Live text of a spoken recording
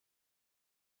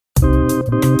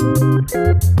Okay,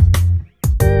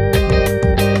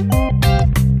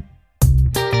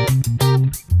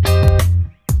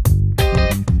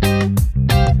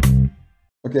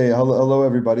 hello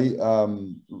everybody.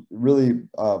 Really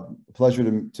pleasure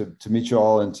to meet you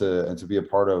all and to be a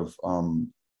part of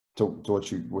to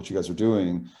what you guys are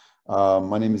doing.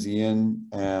 My name is Ian,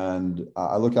 and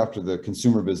I look after the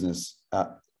consumer business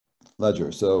at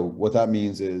Ledger. So what that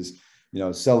means is,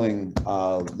 selling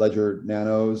Ledger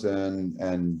Nanos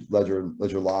and Ledger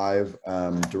Live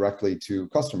directly to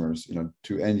customers,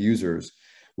 to end users.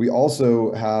 We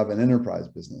also have an enterprise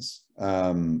business.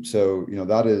 So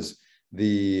that is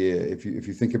if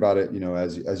you think about it,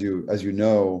 as you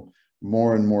know,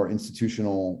 more and more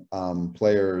institutional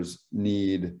players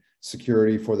need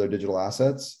security for their digital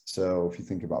assets. So if you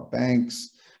think about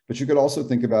banks, but you could also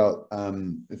think about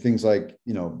things like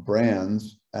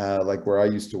brands like where I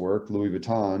used to work, Louis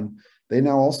Vuitton. They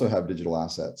now also have digital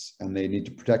assets, and they need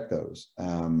to protect those.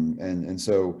 And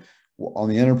so on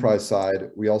the enterprise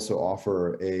side, we also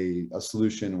offer a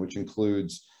solution which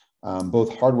includes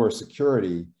both hardware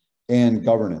security and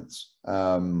governance,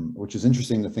 which is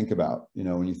interesting to think about.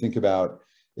 When you think about,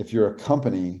 if you're a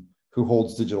company who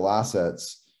holds digital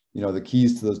assets, the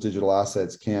keys to those digital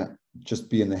assets can't just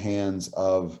be in the hands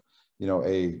of,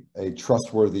 a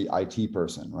trustworthy IT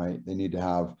person, right? They need to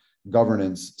have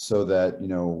governance so that,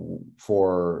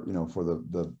 for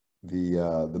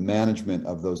the management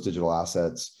of those digital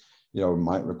assets,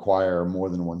 might require more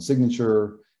than one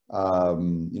signature.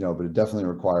 But it definitely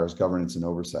requires governance and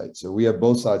oversight. So we have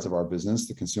both sides of our business,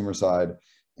 the consumer side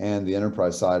and the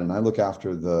enterprise side. And I look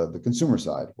after the consumer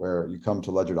side, where you come to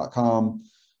ledger.com,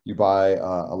 you buy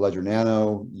a Ledger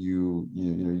Nano, you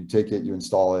take it, you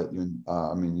install it,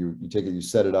 you take it, you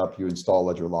set it up, you install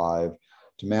Ledger Live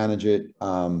to manage it.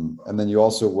 And then you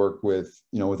also work with,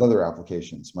 with other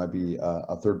applications. Might be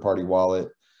a third-party wallet,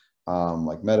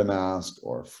 like MetaMask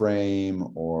or Frame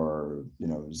or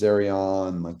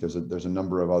Zerion. Like there's a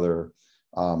number of other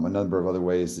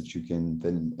ways that you can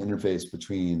then interface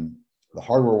between the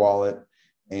hardware wallet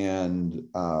and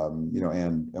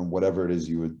and whatever it is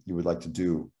you would like to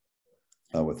do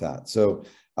with that. So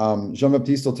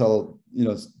Jean-Baptiste will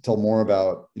tell more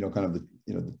about kind of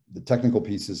the technical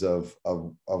pieces of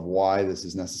why this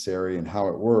is necessary and how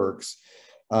it works.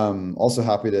 Also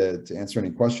happy to answer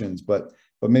any questions, but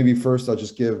maybe first I'll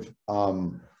just give a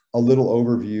little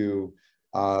overview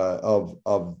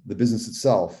of the business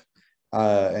itself,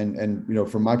 and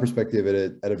from my perspective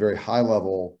at a very high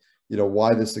level,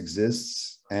 why this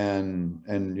exists and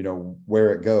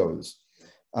where it goes.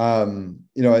 I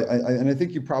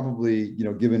think you probably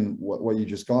given what you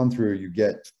just gone through, you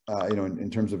get in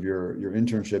terms of your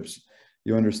internships,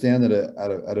 you understand that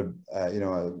at a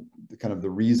kind of the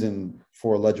reason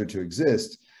for Ledger to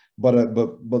exist. But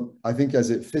I think as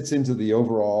it fits into the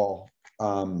overall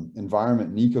environment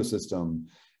and ecosystem,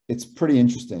 it's pretty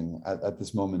interesting at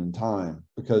this moment in time,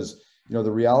 because the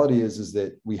reality is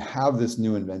that we have this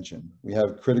new invention. We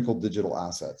have critical digital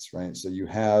assets, right? So you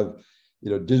have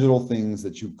digital things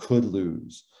that you could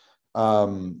lose.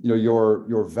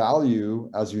 Your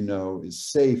value, as is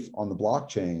safe on the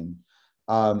blockchain,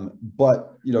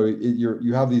 but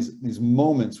you have these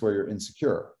moments where you're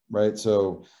insecure, right?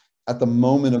 So at the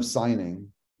moment of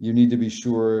signing, you need to be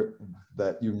sure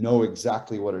that you know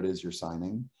exactly what it is you're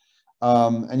signing.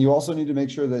 And you also need to make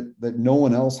sure that no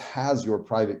one else has your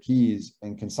private keys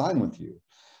and can sign with you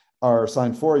or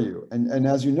sign for you. And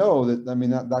as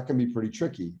that can be pretty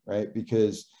tricky, right?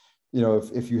 Because,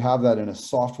 if you have that in a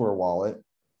software wallet,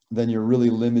 then you're really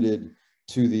limited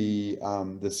to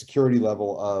the security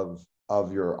level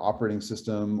of your operating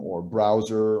system or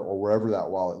browser or wherever that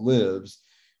wallet lives,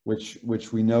 which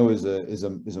we know is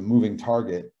a moving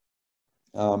target,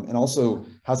 and also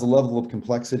has a level of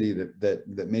complexity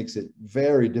that makes it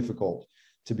very difficult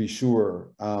to be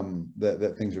sure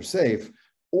that things are safe.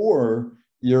 Or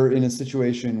you're in a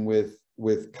situation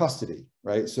with custody,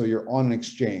 right? So you're on an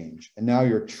exchange, and now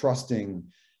you're trusting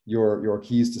your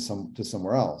keys to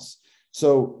somewhere else.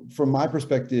 So from my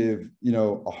perspective,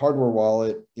 a hardware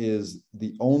wallet is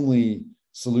the only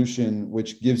solution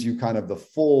which gives you kind of the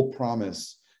full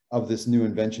promise of this new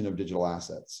invention of digital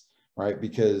assets, right?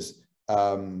 Because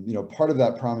part of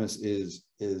that promise is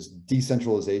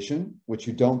decentralization, which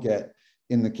you don't get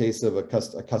in the case of a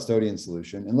custodian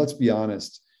solution. And let's be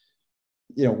honest,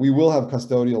 we will have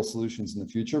custodial solutions in the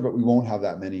future, but we won't have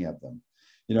that many of them.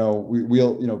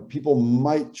 People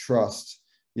might trust,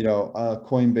 a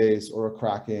Coinbase or a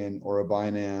Kraken or a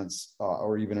Binance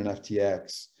or even an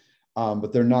FTX,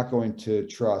 but they're not going to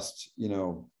trust,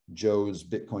 Joe's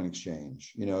Bitcoin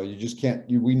exchange. You just can't.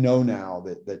 We know now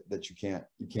that you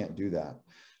can't do that.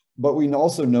 But we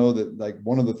also know that, like,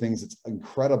 one of the things that's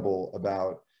incredible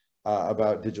about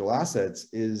digital assets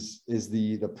is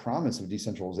the promise of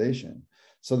decentralization.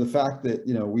 So the fact that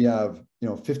we have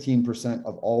 15%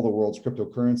 of all the world's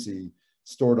cryptocurrency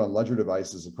stored on ledger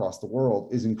devices across the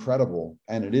world is incredible,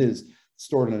 and it is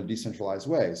stored in a decentralized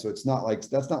way. So that's not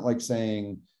like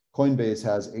saying Coinbase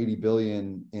has 80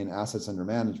 billion in assets under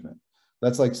management.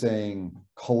 That's like saying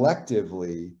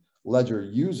collectively Ledger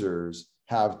users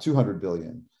have 200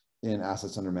 billion in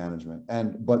assets under management,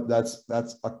 but that's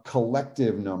a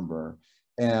collective number,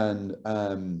 and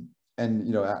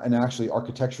actually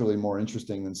architecturally more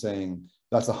interesting than saying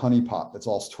that's a honeypot that's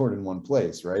all stored in one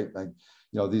place, right? Like,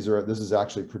 this is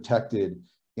actually protected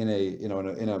in a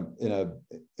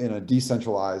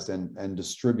decentralized and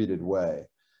distributed way.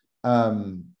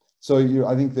 So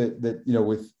I think that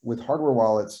with hardware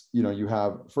wallets, you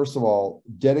have, first of all,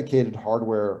 dedicated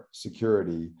hardware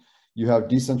security, you have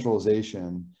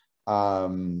decentralization,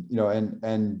 and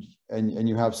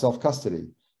you have self-custody.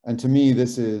 And to me,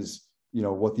 this is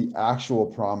what the actual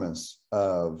promise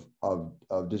of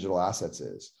digital assets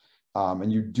is.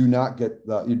 And you do not get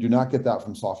that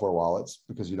from software wallets,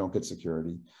 because you don't get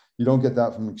security. You don't get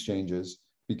that from exchanges,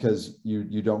 because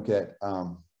you don't get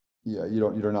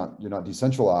you're not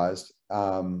decentralized.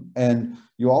 And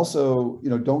you also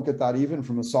don't get that even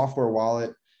from a software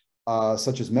wallet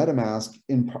such as MetaMask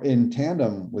in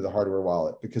tandem with a hardware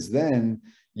wallet, because then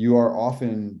you are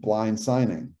often blind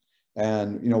signing.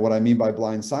 And what I mean by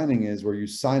blind signing is where you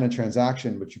sign a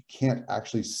transaction, but you can't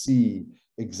actually see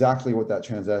exactly what that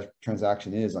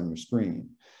transaction is on your screen,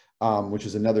 which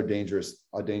is another dangerous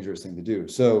thing to do.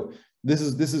 So this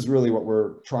is really what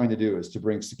we're trying to do, is to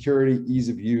bring security, ease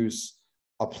of use,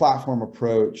 a platform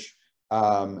approach,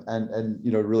 and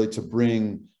really to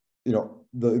bring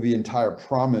the entire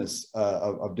promise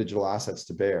of digital assets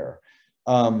to bear.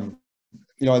 I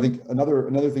think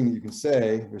another thing that you can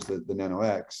say, here's the Nano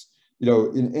X,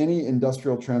 in any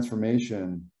industrial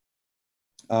transformation,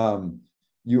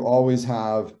 you always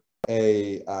have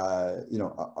you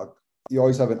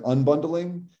always have an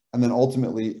unbundling and then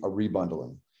ultimately a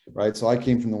rebundling, right? So I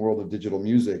came from the world of digital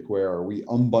music, where we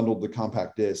unbundled the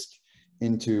compact disc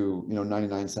into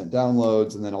 99-cent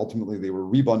downloads, and then ultimately they were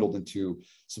rebundled into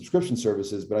subscription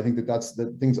services. But I think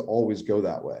that things always go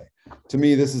that way. To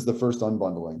me, this is the first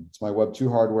unbundling. It's my Web 2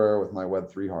 hardware with my Web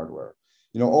 3 hardware.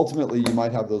 Ultimately you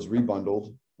might have those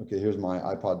rebundled. Okay, here's my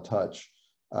iPod Touch.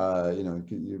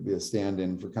 You'd be a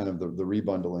stand-in for kind of the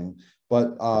rebundling.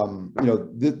 But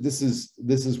this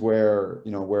is where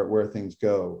where things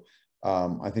go,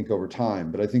 I think, over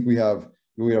time. But I think we have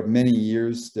many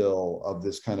years still of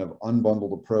this kind of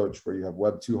unbundled approach, where you have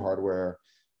Web 2 hardware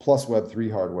plus Web 3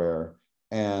 hardware,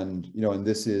 and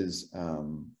this is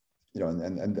and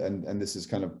this is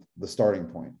kind of the starting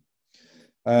point.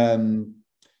 I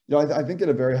think at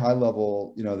a very high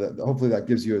level, that hopefully that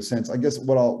gives you a sense. I guess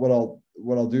what I'll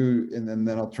do, and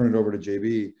then I'll turn it over to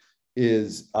JB,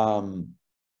 is I'll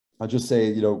just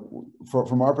say,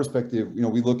 from our perspective,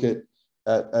 we look at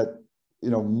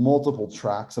multiple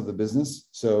tracks of the business.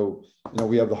 So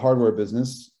we have the hardware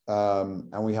business,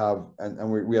 and we have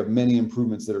many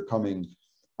improvements that are coming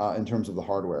in terms of the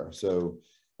hardware. So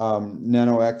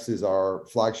Nano X is our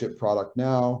flagship product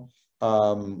now.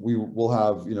 We will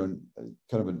have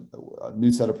kind of a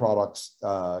new set of products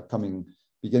coming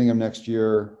beginning of next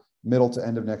year, middle to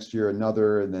end of next year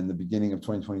another, and then the beginning of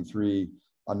 2023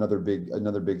 another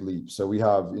big leap. So we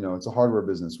have, it's a hardware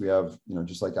business. We have,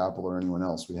 just like Apple or anyone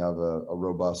else, we have a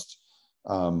robust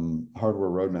hardware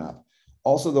roadmap.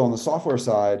 Also, though, on the software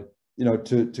side,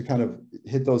 to kind of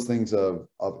hit those things of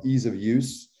ease of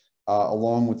use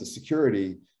along with the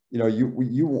security,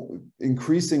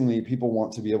 increasingly people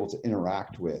want to be able to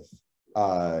interact with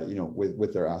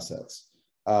their assets.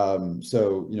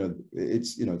 So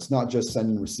it's not just send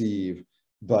and receive,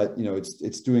 but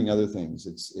it's doing other things.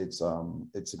 It's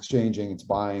exchanging, it's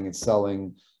buying, it's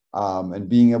selling, and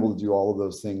being able to do all of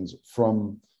those things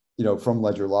from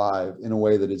Ledger Live in a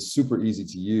way that is super easy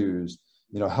to use,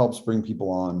 helps bring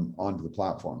people onto the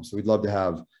platform. So we'd love to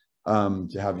have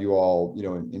you all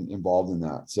involved in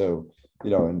that. So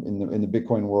in the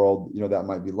Bitcoin world, that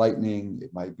might be Lightning,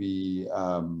 it might be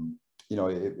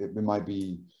it might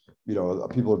be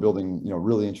people are building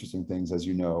really interesting things, as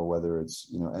whether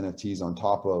it's NFTs on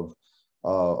top of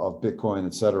Bitcoin,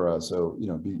 etc. So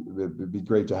it'd be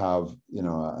great to have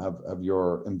have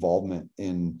your involvement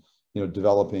in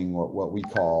developing what we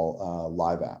call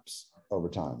live apps over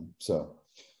time. So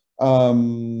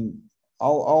I'll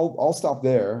stop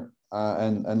there.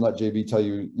 and let JB tell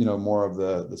you, more of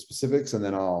the specifics, and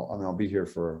then I'll be here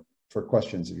for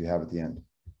questions if you have at the end.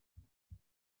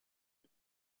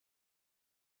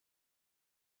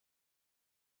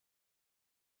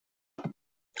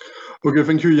 Okay,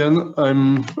 thank you, Jan.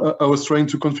 I was trying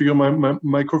to configure my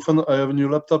microphone. I have a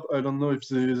new laptop. I don't know if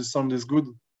the sound is good.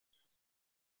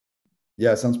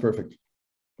 Yeah, it sounds perfect.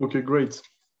 Okay, great.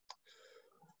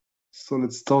 So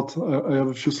let's start. I have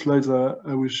a few slides.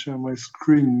 I will share my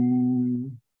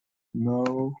screen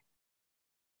now.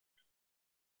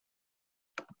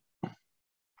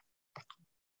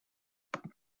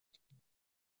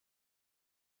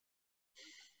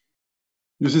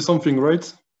 You see something,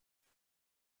 right?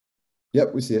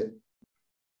 Yep, we see it.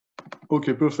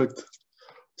 Okay, perfect.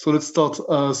 So let's start.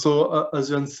 As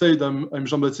Jan said, I'm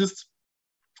Jean-Baptiste.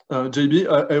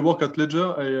 JB, I work at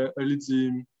Ledger. I lead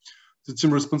the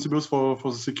team responsible for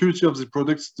the security of the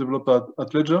products developed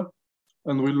at Ledger.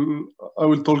 And I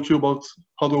will talk to you about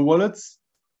hardware wallets,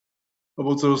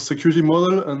 about the security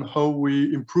model, and how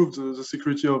we improved the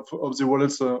security of the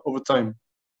wallets over time.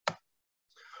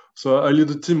 So I lead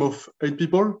a team of 8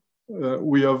 people.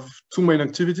 We have 2 main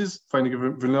activities: finding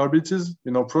vulnerabilities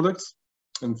in our products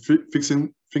and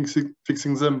fixing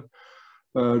them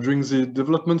during the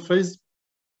development phase.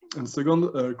 And second,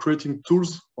 creating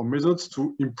tools or methods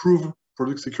to improve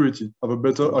product security, have a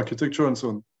better architecture, and so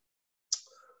on.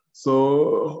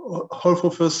 So half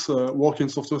of us work in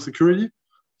software security.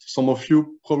 Some of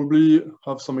you probably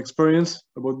have some experience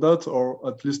about that, or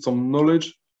at least some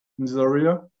knowledge in this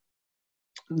area.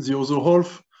 The other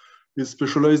half is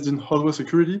specialized in hardware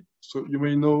security. So you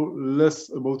may know less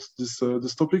about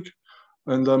this topic,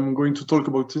 and I'm going to talk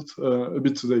about it a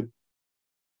bit today.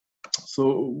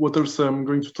 So what else I'm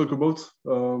going to talk about?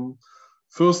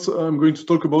 First, I'm going to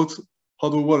talk about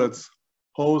hardware wallets,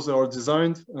 how they are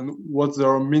designed and what they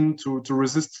are meant to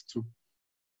resist to.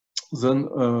 Then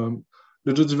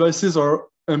Ledger devices are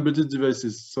embedded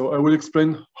devices. So I will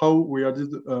explain how we added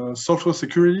software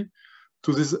security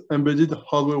to this embedded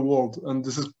hardware world, and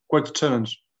this is quite a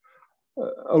challenge.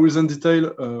 I will then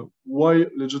detail why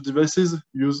Ledger devices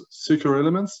use secure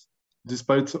elements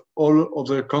despite all of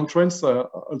their constraints.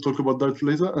 I'll talk about that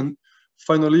later. And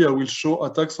finally, I will show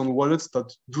attacks on wallets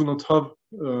that do not have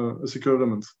a secure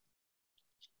element.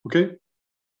 Okay?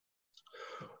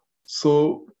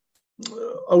 So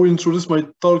I will introduce my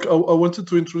talk. I wanted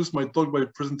to introduce my talk by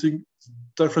presenting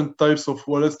different types of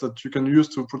wallets that you can use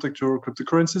to protect your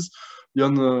cryptocurrencies.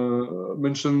 Jan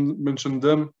mentioned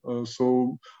them,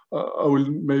 so I will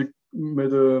make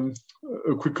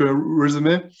a quick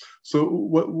resume. So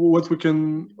what we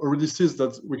can already see is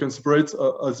that we can separate,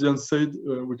 as Jan said,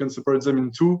 we can separate them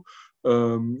in 2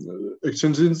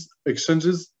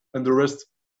 exchanges, and the rest.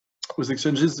 With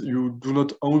exchanges, you do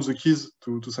not own the keys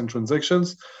to send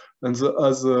transactions. And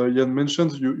as Jan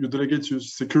mentioned, you delegate your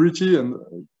security, and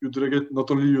you delegate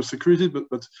not only your security,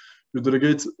 but you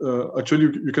delegate, actually,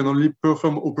 you can only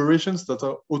perform operations that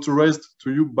are authorized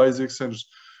to you by the exchange.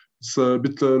 It's a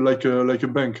bit like a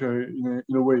bank in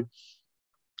a way.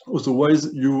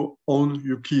 Otherwise, you own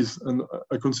your keys, and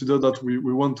I consider that we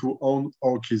want to own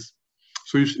our keys.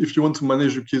 So if you want to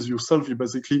manage your keys yourself, you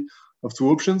basically have 2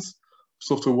 options: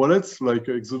 software wallets like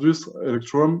Exodus,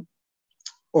 Electrum,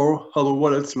 or hardware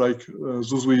wallets like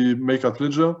those we make at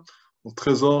Ledger, or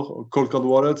Trezor, or cold card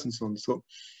wallets, and so on. So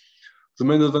the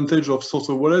main advantage of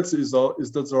software wallets is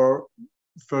that they are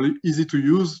fairly easy to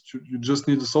use. You just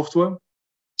need the software.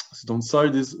 The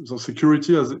downside is the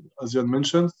security, as Jan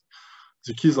mentioned.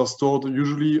 The keys are stored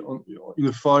usually in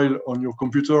a file on your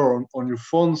computer or on your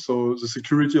phone. So the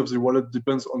security of the wallet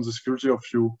depends on the security of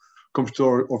your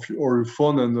computer or your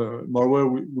phone, and malware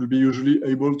will be usually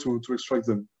able to extract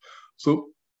them. So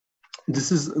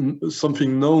this is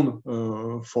something known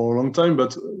for a long time,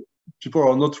 but people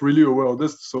are not really aware of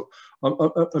this. So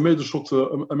I made a short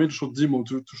demo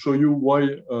to show you why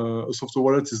a software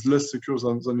wallet is less secure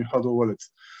than a hardware wallet.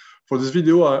 For this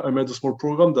video, I made a small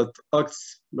program that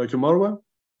acts like a malware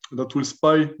that will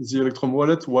spy the Electrum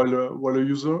wallet while a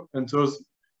user enters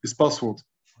his password.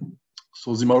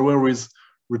 So the malware will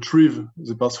retrieve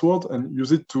the password and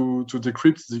use it to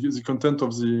decrypt the content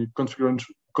of the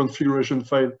configuration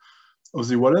file of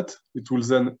the wallet. It will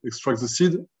then extract the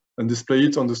seed and display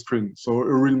it on the screen. So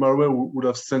a real malware would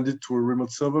have sent it to a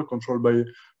remote server controlled by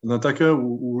an attacker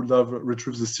who would have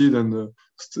retrieved the seed and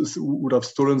would have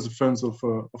stolen the funds of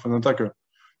an attacker,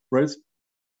 right?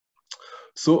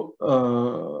 So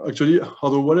actually,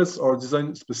 hardware wallets are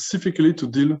designed specifically to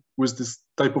deal with this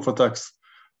type of attacks.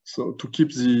 So to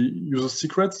keep the user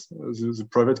secrets, the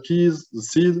private keys, the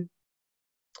seed,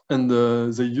 and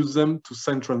they use them to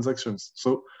sign transactions.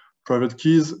 So private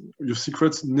keys, your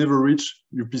secrets never reach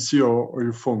your PC or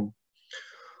your phone.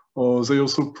 They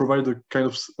also provide a kind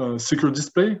of secure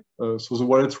display. So the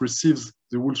wallet receives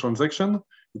the whole transaction,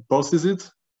 it parses it,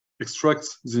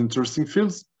 extracts the interesting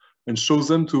fields, and shows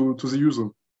them to the user.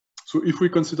 So if we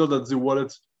consider that the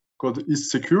wallet code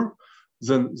is secure,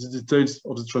 then the details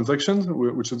of the transactions,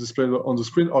 which are displayed on the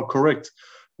screen, are correct,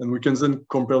 and we can then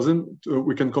compare them.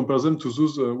 We can compare them to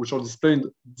those which are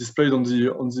displayed on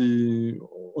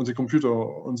the computer,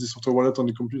 on the software wallet on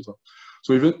the computer.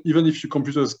 So even if your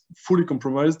computer is fully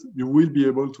compromised, you will be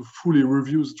able to fully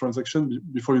review the transaction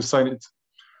before you sign it.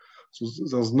 So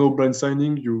there's no blind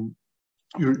signing. You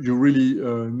really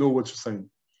know what you sign.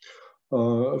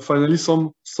 Finally,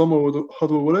 some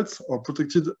hardware wallets are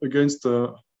protected against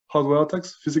hardware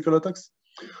attacks, physical attacks.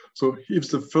 So if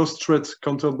the first threat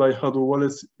countered by hardware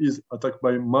wallets is attacked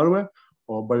by malware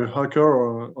or by a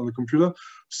hacker on the computer,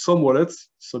 some wallets,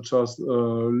 such as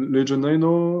Ledger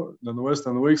Nano, NanoS,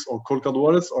 NanoX, or Coldcard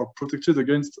wallets, are protected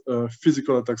against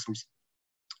physical attacks also,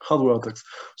 hardware attacks.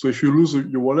 So if you lose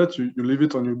your wallet, you leave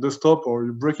it on your desktop or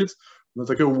you break it, the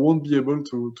attacker won't be able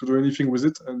to do anything with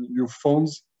it, and your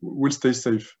phones will stay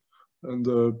safe. And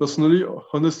personally,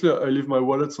 honestly, I leave my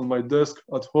wallets on my desk,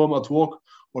 at home, at work,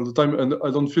 all the time, and I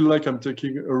don't feel like I'm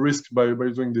taking a risk by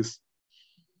doing this.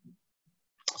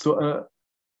 So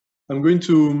I'm going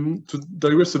to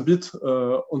digress a bit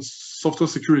on software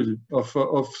security, of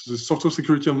the software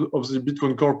security of the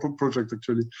Bitcoin Core project,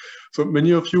 actually. So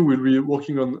many of you will be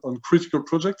working on critical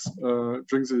projects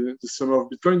during the summer of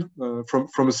Bitcoin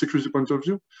from a security point of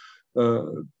view.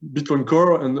 Bitcoin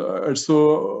Core, and I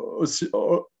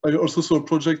also saw a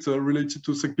project related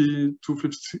to SecP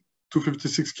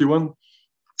 256 key 1.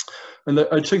 And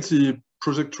I checked the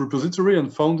project repository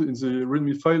and found in the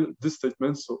README file this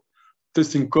statement. So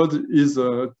testing code is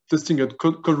testing at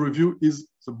code review is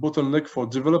the bottleneck for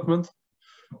development.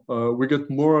 We get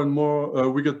more and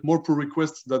more we get more pull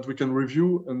requests that we can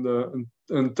review and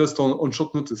test on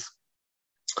short notice.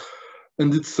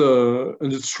 And it's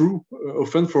true.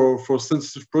 Often for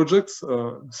sensitive projects,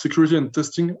 security and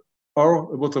testing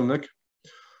are a bottleneck.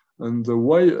 And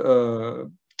why?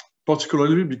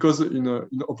 Particularly because in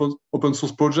open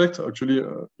source project, actually,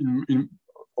 in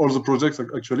all the projects,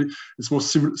 actually, it's more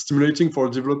stimulating for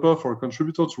a developer, for a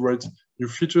contributor to write new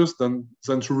features than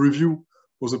to review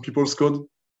other people's code,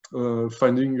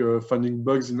 finding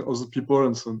bugs in other people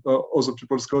and so on, other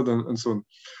people's code and so on.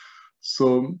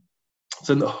 So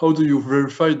then, how do you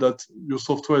verify that your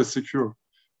software is secure?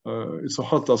 It's a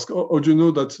hard task. How do you know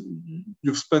that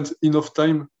you've spent enough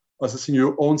time assessing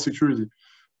your own security?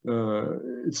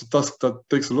 It's a task that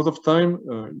takes a lot of time.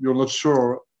 You're not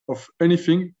sure of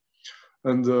anything,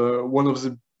 and one of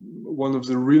the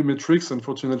real metrics,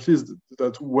 unfortunately, is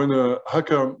that when a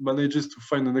hacker manages to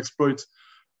find an exploit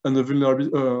and a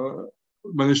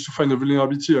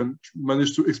vulnerability, and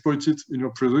manage to exploit it in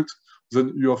your product,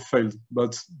 then you have failed.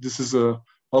 But this is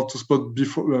hard to spot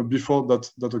before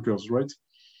that occurs, right?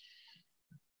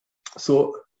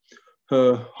 So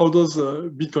how does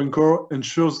Bitcoin Core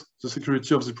ensures the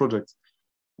security of the project?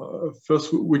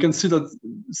 First, we can see that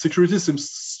security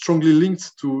seems strongly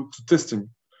linked to testing.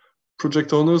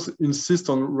 Project owners insist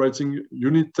on writing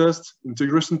unit tests,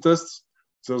 integration tests.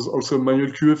 There's also a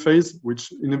manual QA phase, which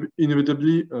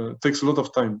inevitably takes a lot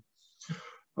of time.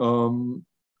 To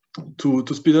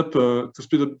speed up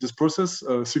this process,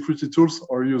 security tools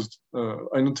are used.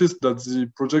 I noticed that the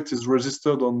project is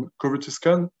registered on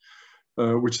CovertyScan,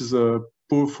 which is a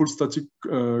powerful static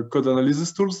code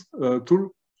analysis tool,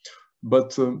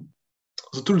 but the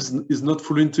tool is not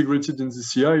fully integrated in the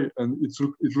CI, and it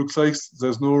looks like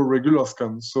there's no regular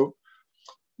scan. So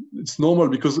it's normal,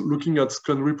 because looking at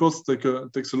scan reports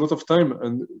takes a lot of time,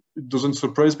 and it doesn't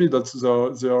surprise me that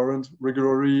there aren't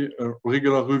regular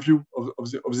review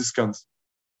of the scans.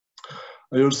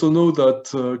 I also know that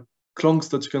Clang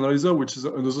Static Analyzer, which is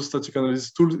another static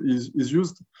analysis tool, is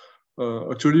used.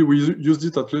 Actually, we used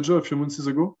it at Ledger a few months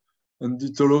ago, and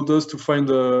it allowed us to find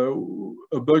a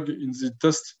bug in the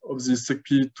test of the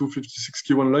SecP 256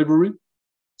 key 1 library.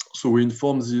 So we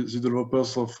informed the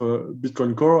developers of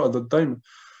Bitcoin Core at that time,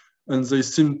 and they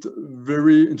seemed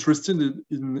very interested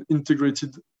in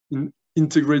integrating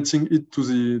it to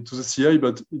the CI,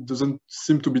 but it doesn't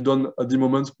seem to be done at the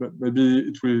moment. But maybe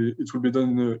it will be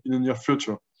done in the near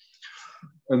future.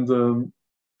 And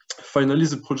finally,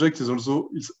 the project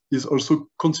is also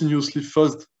continuously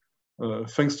fuzzed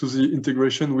thanks to the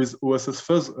integration with OSS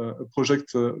Fuzz, a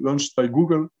project launched by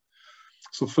Google.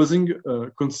 So fuzzing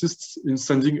consists in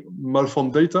sending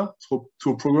malformed data to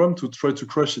a program to try to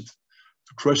crash it,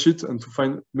 crash it and to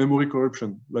find memory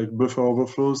corruption, like buffer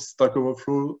overflows, stack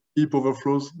overflow, heap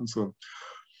overflows, and so on.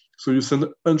 So you send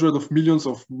hundreds of millions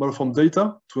of malformed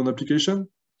data to an application,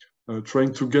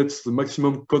 trying to get the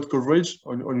maximum code coverage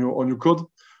on your code,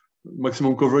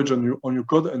 maximum coverage on your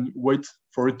code, and wait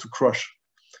for it to crash.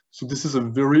 So this is a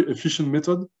very efficient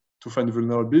method to find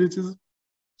vulnerabilities,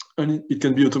 and it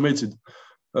can be automated.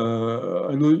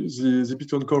 I know the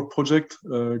Bitcoin Core project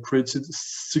created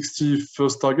 60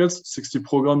 first targets, 60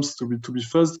 programs to be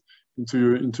fuzzed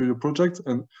into your project,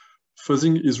 and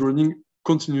fuzzing is running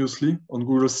continuously on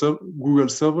Google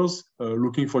servers,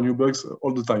 looking for new bugs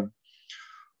all the time.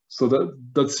 So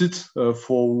that's it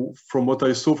from what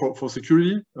I saw for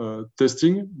security,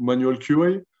 testing, manual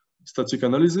QA, static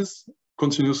analysis,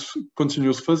 continuous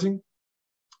fuzzing,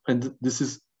 and this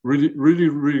is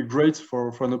really great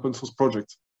for an open source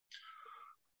project.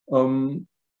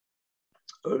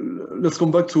 Let's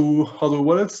come back to hardware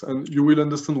wallets, and you will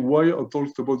understand why I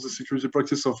talked about the security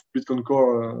practice of Bitcoin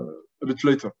Core a bit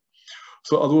later.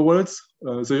 So hardware wallets,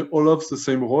 they all have the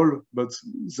same role, but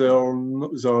they are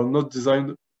not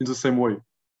designed in the same way.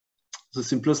 The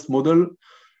simplest model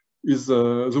is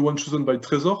the one chosen by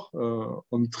Trezor.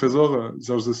 On Trezor,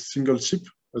 there's a single chip,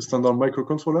 a standard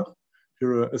microcontroller,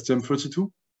 here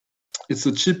STM32. It's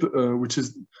a chip which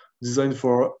is designed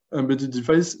for embedded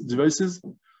devices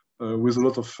with a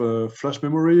lot of flash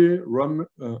memory, RAM,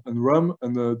 and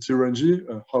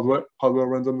TRNG, hardware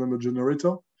random number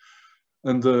generator.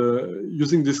 And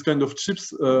using this kind of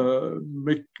chips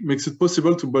makes it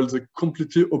possible to build a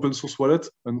completely open source wallet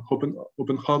and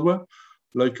open hardware,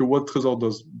 like what Trezor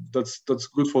does. That's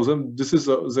good for them. This is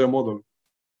their model.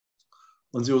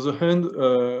 On the other hand,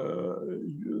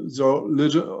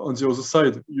 on the other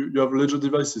side, you have ledger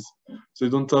devices. They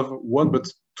don't have one but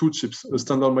two chips, a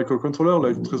standard microcontroller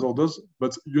like Trezor does,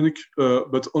 but unique,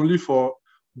 but only for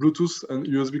Bluetooth and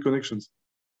USB connections,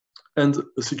 and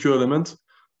a secure element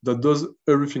that does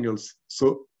everything else.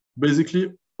 So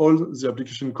basically, all the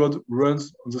application code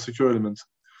runs on the secure element.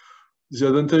 The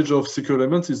advantage of secure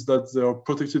elements is that they are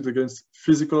protected against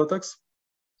physical attacks.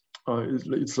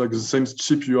 It's like the same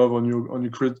chip you have on your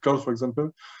credit card, for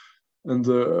example. And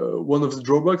one of the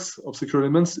drawbacks of secure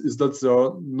elements is that they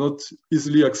are not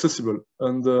easily accessible,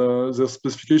 and their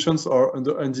specifications are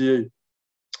under NDA.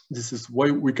 This is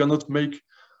why we cannot make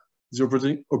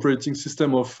the operating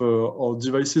system of our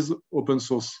devices open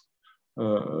source.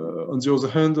 On the other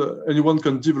hand, anyone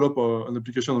can develop an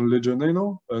application on Ledger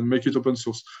Nano and make it open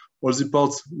source. All the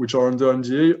parts which are under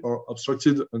NDA are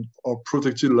abstracted and are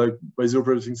protected by the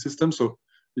operating system. So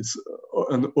it's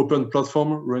an open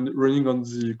platform running on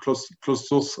the closed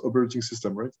source operating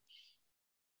system, right?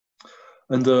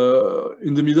 And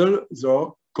in the middle, there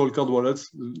are cold card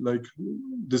wallets, like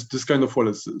this kind of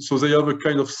wallets. So they have a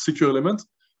kind of secure element,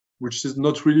 which is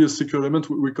not really a secure element.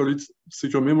 We call it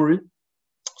secure memory.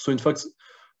 So in fact,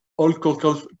 all cold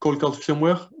card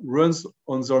firmware runs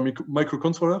on their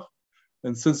microcontroller,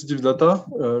 and sensitive data,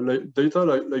 like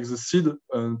the seed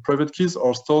and private keys,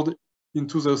 are stored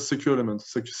into the secure element,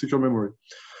 secure memory.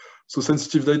 So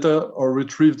sensitive data are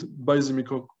retrieved by the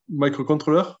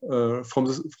microcontroller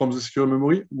from the secure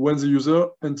memory when the user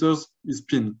enters his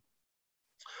PIN.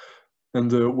 And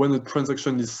when a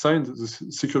transaction is signed, the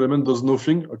secure element does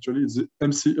nothing. Actually, it's the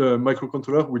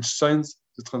microcontroller which signs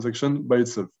the transaction by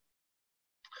itself.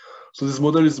 So this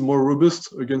model is more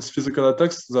robust against physical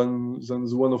attacks than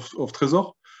the one of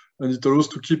Trezor, and it allows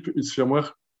to keep its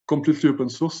firmware completely open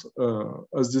source,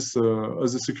 as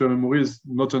the secure memory is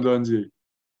not under NDA.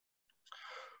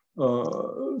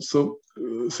 So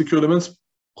secure elements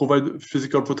provide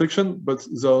physical protection, but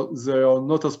they are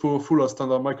not as powerful as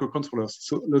standard microcontrollers.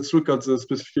 So let's look at the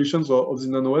specifications of the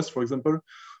Nano S, for example.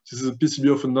 This is a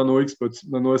PCB of a Nano X, but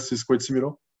Nano S is quite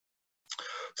similar.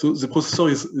 So the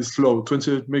processor is slow,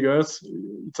 28 megahertz.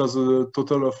 It has a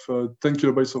total of 10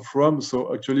 kilobytes of RAM.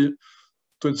 So actually,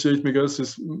 28 megahertz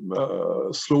is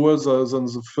slower than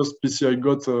the first PC I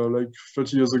got like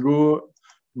 30 years ago.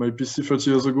 My PC 30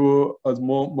 years ago had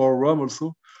more RAM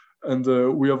also. And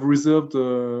we have reserved,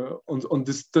 on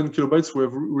this 10 kilobytes, we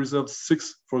have reserved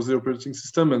 6 for the operating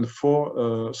system and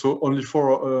 4, so only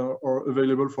 4 are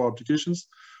available for applications,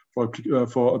 for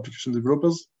application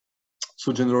developers.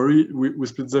 So generally, we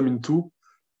split them in 2,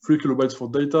 3 kilobytes for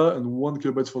data and 1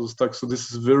 kilobyte for the stack. So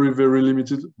this is very, very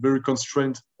limited, very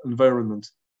constrained environment.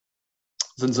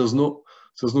 Then there's no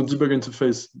debug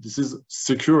interface. This is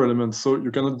secure element, so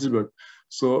you cannot debug.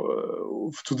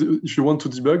 So if you want to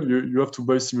debug, you have to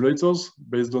buy simulators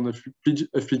based on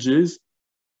FPGAs,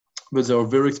 but they are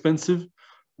very expensive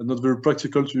and not very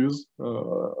practical to use.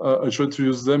 I tried to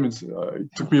use them. It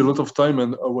took me a lot of time,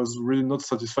 and I was really not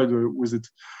satisfied with it.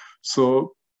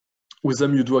 So with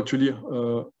them, you do actually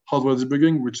hardware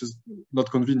debugging, which is not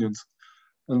convenient.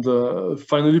 And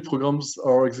finally, programs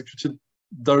are executed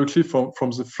directly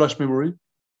from the flash memory.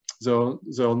 They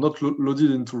are not loaded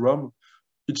into RAM.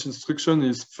 Each instruction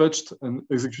is fetched and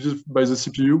executed by the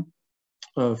CPU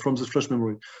from the flash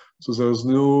memory. So there's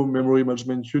no memory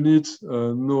management unit,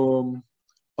 no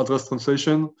address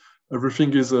translation.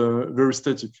 Everything is very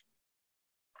static.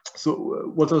 So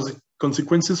what are the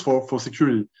consequences for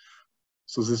security?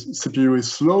 So the CPU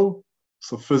is slow,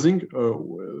 so fuzzing.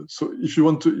 So if you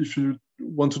want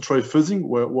to try fuzzing,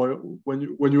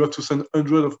 when you have to send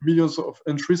hundreds of millions of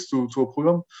entries to a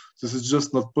program, this is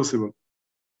just not possible.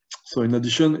 So in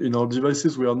addition, in our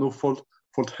devices, we are no fault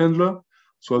handler.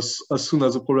 So as soon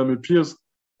as a problem appears,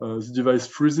 the device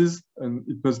freezes and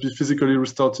it must be physically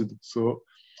restarted. So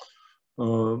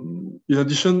in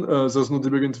addition, there's no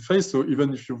debug interface. So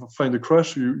even if you find a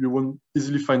crash, you won't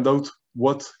easily find out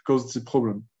what caused the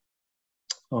problem.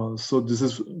 So this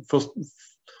is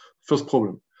first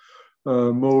problem.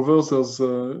 Moreover, there's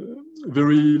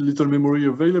very little memory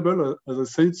available, as I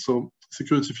said. So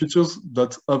security features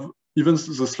that have even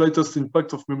the slightest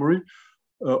impact of memory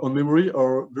on memory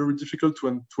are very difficult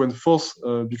to enforce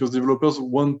because developers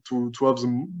want to have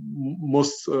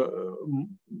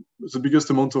the biggest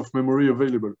amount of memory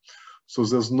available. So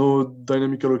there's no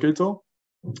dynamic allocator.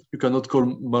 You cannot call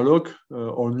malloc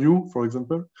or new, for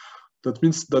example. That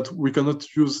means that we cannot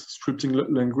use scripting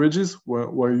languages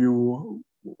where you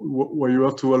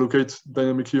have to allocate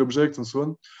dynamically objects and so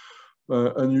on.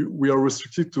 And we are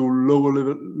restricted to lower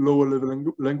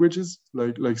level languages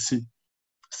like C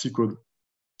code.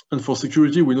 And for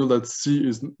security, we know that C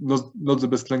is not the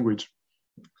best language.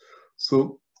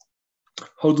 So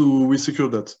how do we secure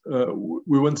that?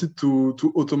 We wanted to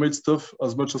automate stuff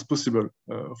as much as possible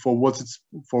for what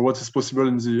is possible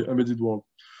in the embedded world.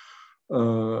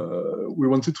 We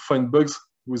wanted to find bugs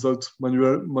without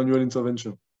manual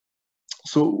intervention.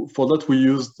 So for that, we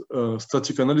used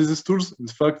static analysis tools. In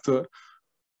fact, the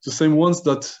same ones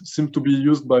that seem to be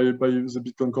used by the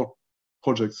Bitcoin Core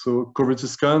project. So Covity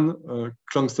Scan,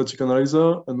 Clang Static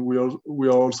Analyzer, and we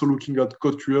are also looking at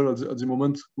CodeQL at the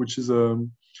moment, which is a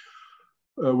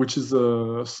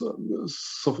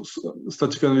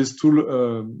static analysis tool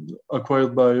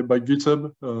acquired by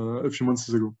GitHub a few months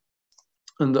ago.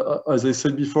 And as I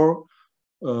said before,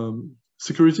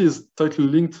 security is tightly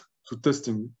linked to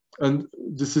testing. And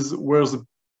this is where the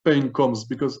pain comes,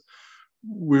 because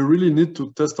we really need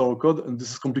to test our code, and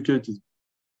this is complicated.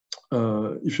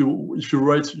 If you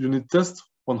write unit tests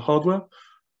on hardware,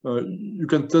 you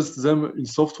can test them in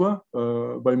software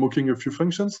by mocking a few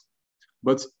functions.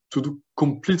 But to do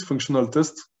complete functional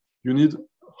tests, you need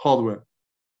hardware.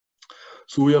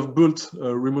 So we have built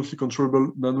remotely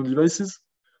controllable nano devices.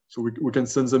 So we can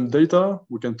send them data,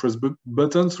 we can press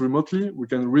buttons remotely, we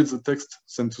can read the text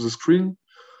sent to the screen,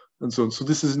 and so on. So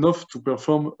this is enough to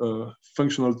perform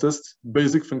functional tests,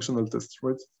 basic functional tests,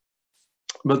 right?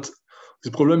 But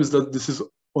the problem is that this is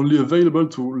only available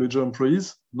to Ledger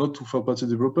employees, not to third-party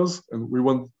developers, and we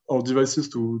want our devices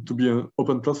to be an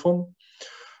open platform,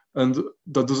 and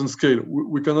that doesn't scale.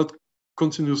 We cannot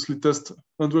continuously test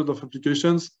hundreds of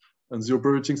applications and the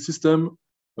operating system,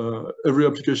 every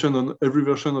application on every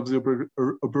version of the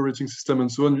operating system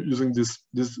and so on using this.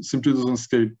 This simply doesn't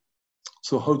scale.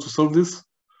 So how to solve this?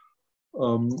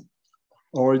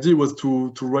 Our idea was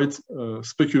to write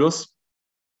Speculoos,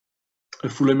 a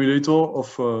full emulator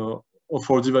of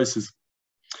our devices.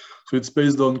 So it's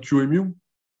based on QEMU,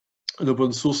 an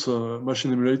open source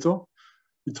machine emulator.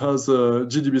 It has a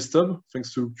GDB stub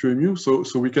thanks to QEMU, so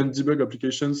we can debug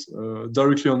applications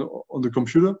directly on the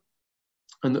computer.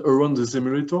 And around this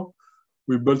emulator,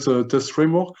 we built a test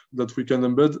framework that we can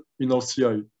embed in our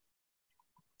CI.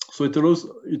 So it allows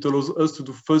us to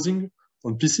do fuzzing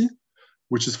on PC,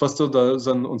 which is faster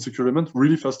than on secure element,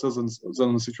 really faster than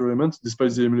on secure element,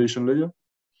 despite the emulation layer,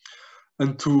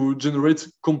 and to generate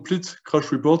complete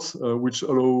crash reports, which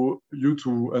allow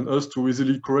you and us to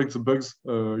easily correct the bugs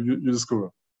you discover.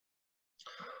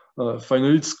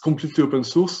 Finally, it's completely open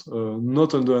source,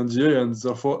 not under NDA, and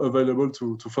therefore available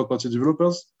to third-party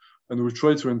developers, and we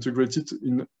try to integrate it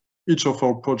in each of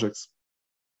our projects.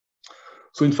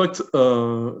 So in fact,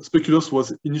 Speculoos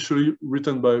was initially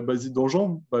written by the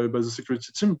Donjon, by the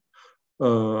security team,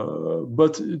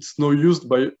 but it's now used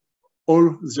by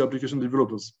all the application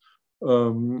developers.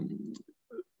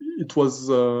 It was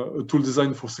a tool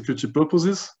designed for security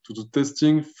purposes, to do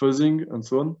testing, fuzzing, and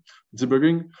so on,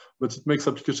 debugging, but it makes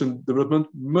application development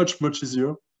much, much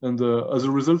easier. And as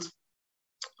a result,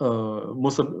 all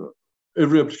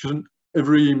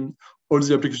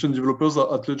the application developers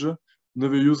at Ledger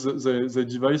never use the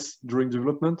device during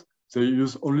development. They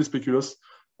use only Speculous,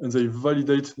 and they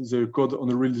validate their code on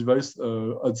a real device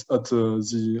at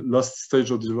the last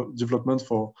stage of development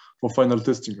for final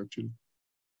testing, actually.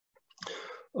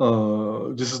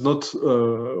 This is not,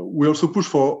 we also push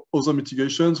for other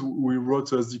mitigations. We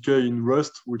wrote SDK in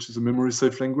Rust, which is a memory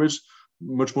safe language,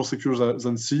 much more secure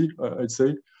than C, I'd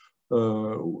say.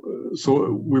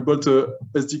 So we built a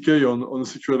SDK on a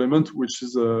secure element, which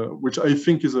I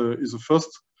think is a first.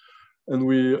 And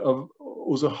we have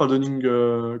other hardening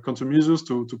countermeasures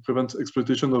to prevent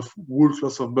exploitation of whole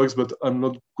class of bugs, but I'm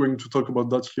not going to talk about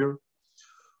that here.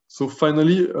 So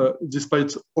finally,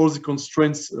 despite all the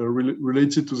constraints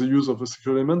related to the use of a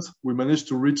secure element, we managed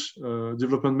to reach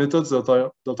development methods that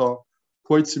are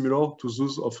quite similar to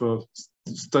those of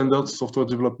standard software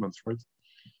development, right?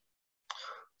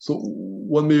 So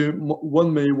one may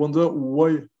wonder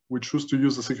why we choose to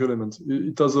use a secure element.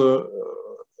 It has a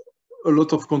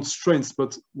lot of constraints,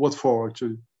 but what for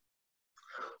actually?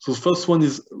 So the first one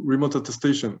is remote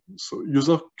attestation. So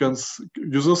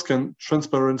users can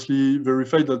transparently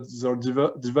verify that their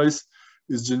device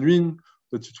is genuine,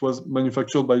 that it was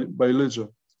manufactured by Ledger.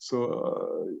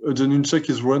 So a genuine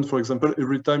check is run, for example,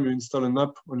 every time you install an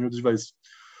app on your device.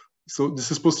 So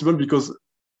this is possible because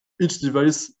each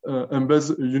device embeds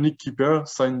a unique key pair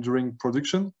signed during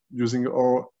production using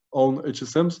our own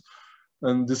HSMs.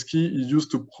 And this key is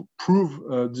used to prove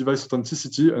device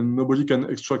authenticity, and nobody can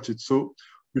extract it. So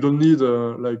you don't need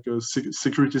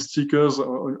security stickers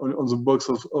on the box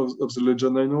of the Ledger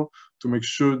Nano to make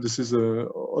sure this is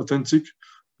authentic.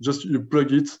 Just you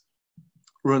plug it,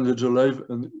 run Ledger Live,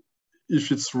 and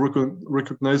if it's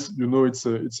recognized, you know it's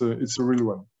a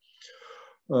real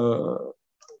one.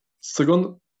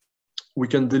 Second, we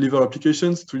can deliver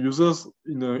applications to users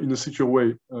in a secure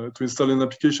way. To install an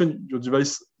application, your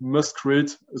device must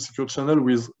create a secure channel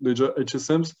with Ledger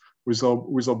HSMs with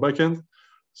our backend.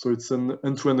 So it's an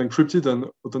end-to-end encrypted and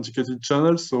authenticated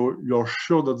channel. So you're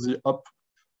sure that the app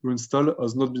you install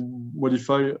has not been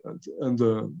modified and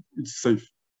it's safe.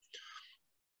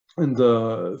 And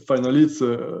finally,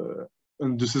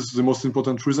 and this is the most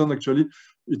important reason actually,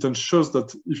 it ensures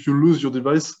that if you lose your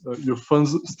device, your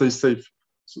funds stay safe.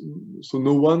 So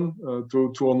no one,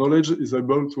 to our knowledge, is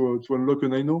able to unlock a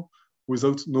Nano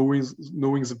without knowing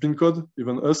the PIN code,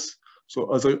 even us.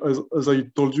 So as I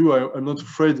told you, I'm not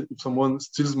afraid if someone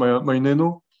steals my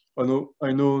Nano.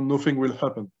 I know nothing will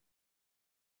happen.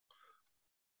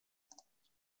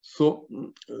 So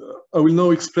I will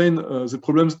now explain the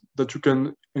problems that you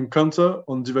can encounter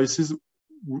on devices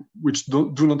which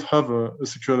do not have a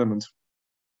secure element.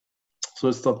 So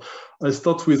I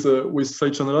start with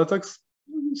side channel attacks.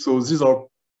 So these are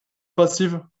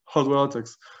passive hardware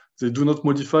attacks. They do not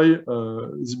modify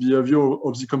the behavior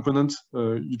of the component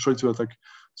you try to attack.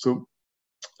 So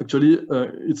actually,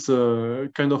 it's a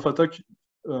kind of attack.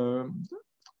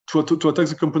 To attack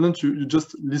the component, you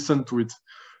just listen to it.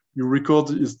 You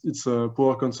record its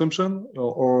power consumption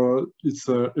or its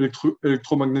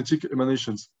electromagnetic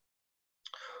emanations.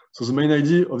 So the main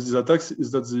idea of these attacks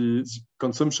is that the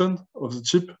consumption of the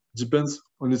chip depends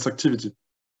on its activity.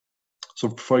 So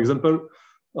for example,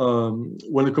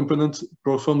 when a component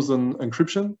performs an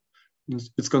encryption,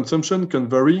 its consumption can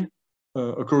vary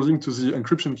according to the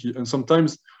encryption key. And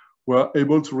sometimes we're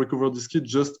able to recover this key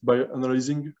just by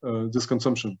analyzing this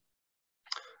consumption.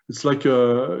 It's like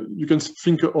you can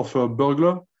think of a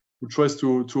burglar who tries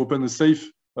to open a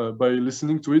safe by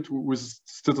listening to it with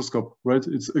stethoscope, right?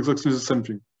 It's exactly the same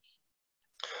thing.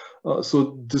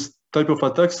 So this type of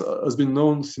attacks has been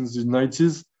known since the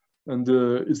 90s, and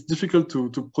it's difficult to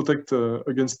protect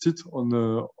against it on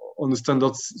a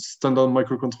standard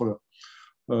microcontroller.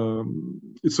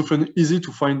 It's often easy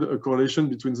to find a correlation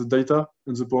between the data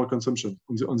and the power consumption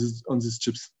on these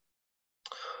chips.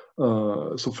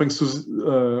 So thanks to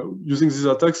using these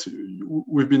attacks,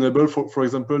 we've been able, for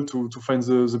example, to find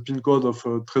the PIN code of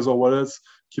Trezor wallets,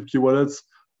 KeepKey wallets,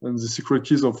 and the secret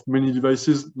keys of many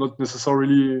devices, not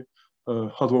necessarily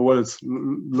hardware wallets, a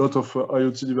lot of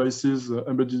IoT devices,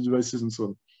 embedded devices, and so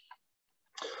on.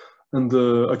 And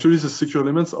actually, the secure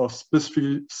elements are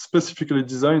specifically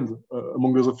designed,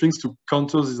 among other things, to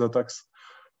counter these attacks.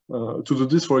 To do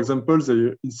this, for example,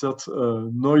 they insert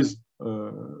noise,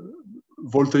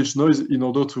 voltage noise, in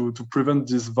order to prevent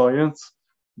these variants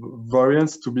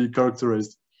to be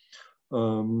characterized.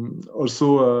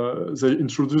 Also, they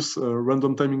introduce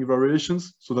random timing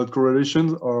variations so that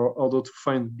correlations are harder to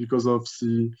find because of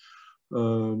the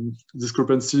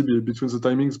discrepancy between the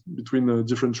timings between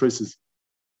different traces.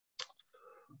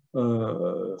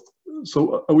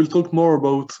 So I will talk more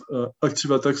about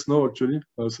active attacks now, actually.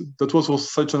 So that was for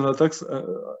side channel attacks.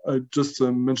 I just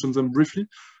mentioned them briefly.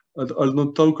 And I'll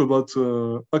not talk about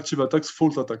active attacks,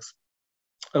 fault attacks.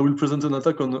 I will present an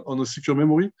attack on a secure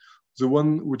memory, the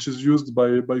one which is used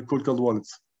by cold card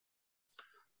wallets.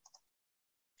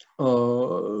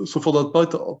 So for that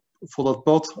part,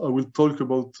 I will talk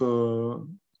about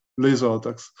laser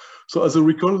attacks. So as a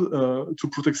recall, to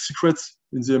protect secrets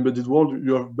in the embedded world,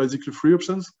 you have basically three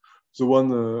options. The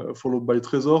one followed by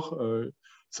Trezor,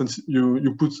 since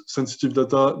you put sensitive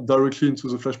data directly into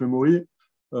the flash memory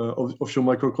of your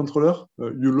microcontroller.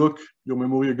 You lock your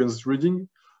memory against reading.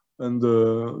 And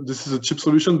this is a cheap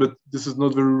solution, but this is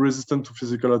not very resistant to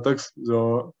physical attacks. There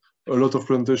are a lot of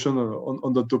presentation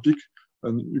on that topic,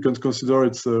 and you can consider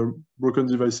it's broken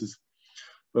devices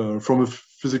from a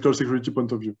physical security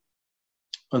point of view.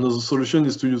 Another solution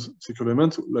is to use secure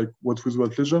element, like what we do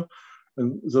at Ledger.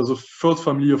 And there's a third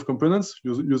family of components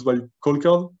used by cold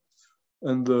card.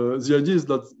 And the idea is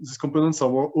that these components are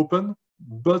more open,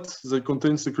 but they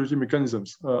contain security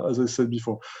mechanisms, as I said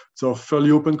before. They are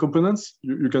fairly open components.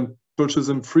 You can purchase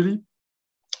them freely.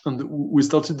 And we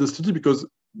started the study because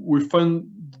we find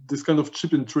this kind of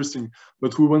chip interesting,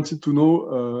 but we wanted to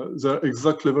know their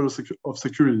exact level of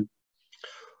security.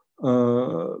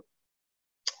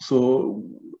 So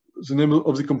the name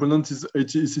of the component is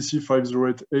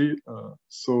ATECC508A.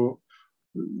 So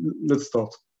let's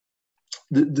start.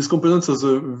 This component has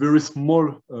a very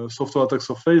small software attack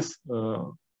surface.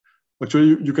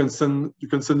 Actually, you can send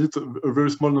it a very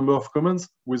small number of commands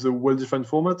with a well-defined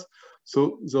format.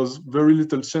 So there's very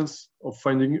little chance of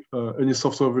finding any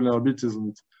software vulnerabilities on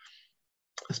it,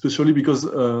 especially because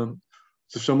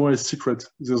the firmware is secret.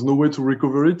 There's no way to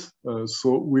recover it.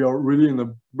 So we are really in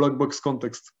a black box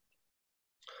context.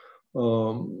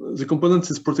 The component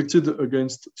is protected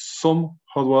against some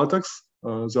hardware attacks.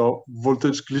 There are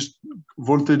voltage glitch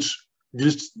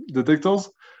detectors,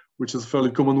 which is a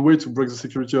fairly common way to break the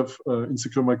security of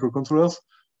insecure microcontrollers.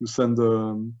 You send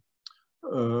a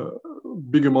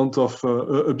big amount of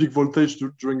a big voltage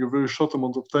during a very short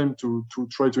amount of time to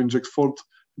try to inject fault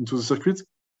into the circuit.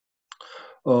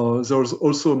 There is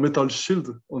also a metal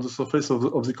shield on the surface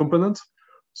of the component.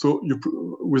 So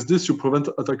with this, you prevent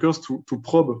attackers to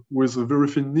probe with a very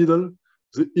thin needle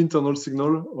the internal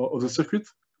signal of the circuit.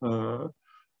 That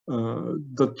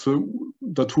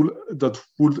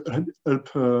would help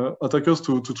attackers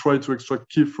to try to extract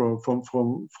key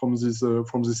from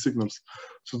these signals.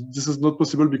 So this is not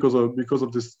possible because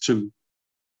of this shield.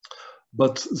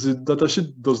 But the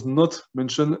datasheet does not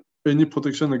mention any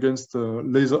protection against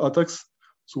laser attacks.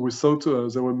 So we thought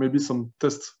there were maybe some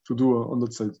tests to do on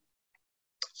that side.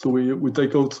 So we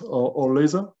take out our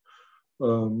laser.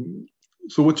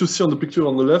 So what you see on the picture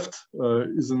on the left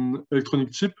is an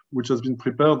electronic chip which has been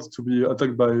prepared to be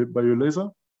attacked by a laser.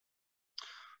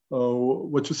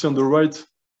 What you see on the right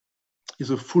is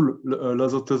a full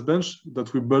laser test bench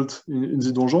that we built in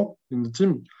the donjon, in the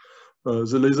team.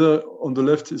 The laser on the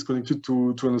left is connected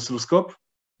to an oscilloscope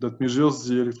that measures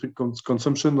the electric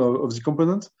consumption of the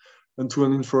component, and to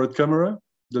an infrared camera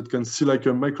that can see like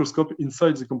a microscope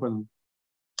inside the component.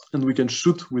 And we can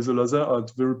shoot with the laser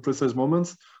at very precise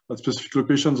moments at specific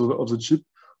locations of the chip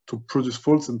to produce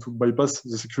faults and to bypass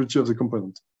the security of the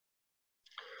component.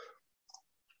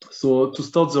 So to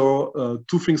start, there are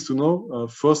two things to know.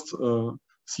 First,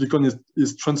 silicon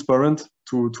is transparent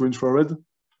to infrared.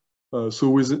 So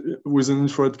with an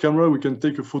infrared camera, we can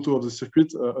take a photo of the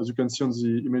circuit, as you can see on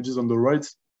the images on the right.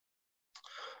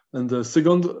 And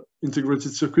second,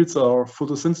 integrated circuits are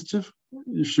photosensitive.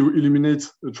 If you eliminate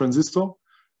a transistor,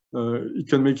 it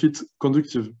can make it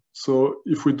conductive. So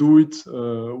if we do it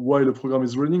while the program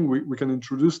is running, we can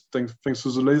introduce, thanks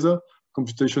to the laser,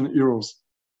 computation errors.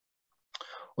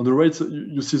 On the right,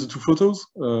 you see the two photos.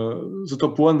 The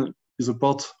top one is a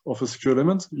part of a secure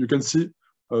element. You can see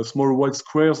small white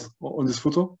squares on this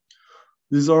photo.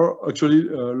 These are actually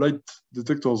light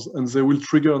detectors, and they will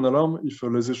trigger an alarm if a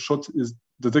laser shot is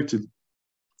detected.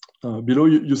 Below,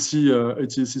 you see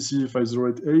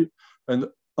ATECC508A, and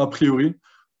a priori,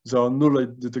 there are no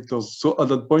light detectors. So at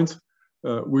that point,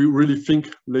 we really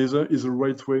think laser is the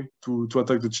right way to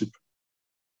attack the chip.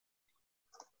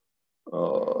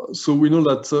 So we know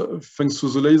that thanks to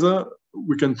the laser,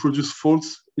 we can produce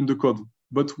faults in the code,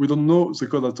 but we don't know the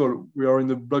code at all. We are in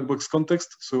a black box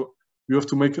context, so you have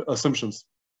to make assumptions.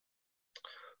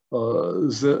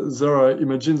 There are,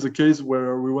 imagine the case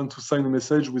where we want to sign a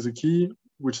message with a key,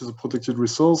 which is a protected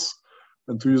resource.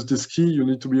 And to use this key, you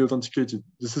need to be authenticated.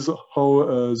 This is how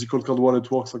the cold card wallet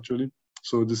works, actually.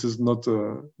 So this is not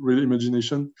real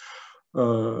imagination.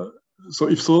 So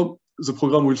if so, the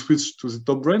program will switch to the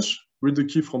top branch, read the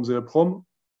key from the EPROM,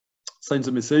 sign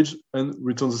the message, and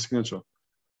return the signature.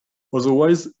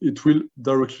 Otherwise, it will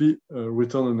directly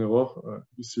return an error,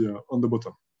 you see on the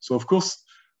bottom. So of course,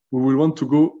 we will want to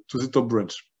go to the top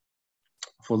branch.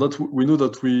 For that, we know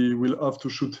that we will have to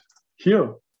shoot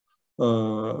here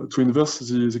to inverse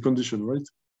the condition, right?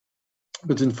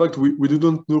 But in fact, we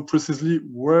don't know precisely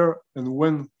where and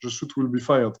when the shoot will be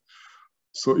fired.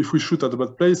 So if we shoot at a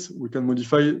bad place, we can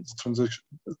modify the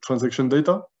transaction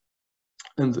data.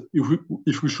 And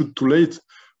if we shoot too late,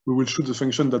 we will shoot the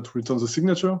function that returns the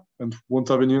signature and won't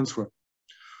have any answer.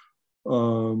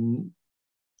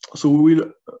 So we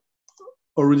will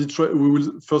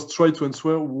first try to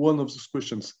answer one of those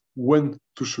questions: when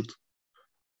to shoot.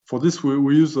 For this,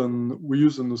 we use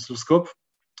an oscilloscope.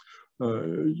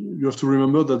 You have to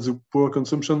remember that the power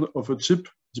consumption of a chip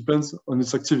depends on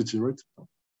its activity, right?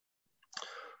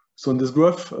 So in this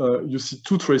graph, you see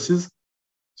two traces.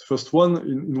 The first one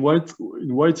in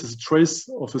white is a trace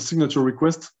of a signature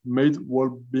request made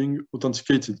while being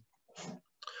authenticated.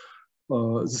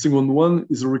 The second one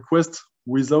is a request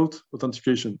without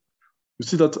authentication. You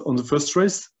see that on the first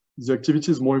trace, the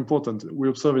activity is more important. We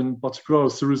observe in particular a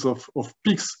series of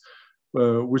peaks,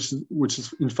 which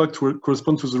is in fact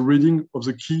correspond to the reading of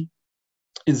the key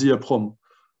in the EPROM.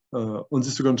 On the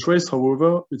second trace,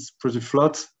 however, it's pretty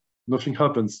flat, nothing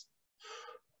happens.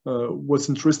 What's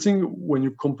interesting when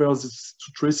you compare these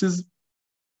two traces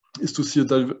is to see a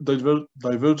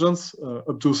divergence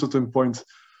up to a certain point.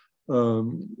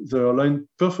 They are aligned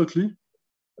perfectly,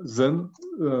 then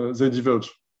they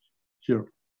diverge here.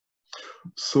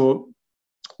 So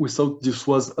we thought this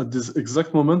was at this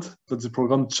exact moment that the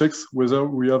program checks whether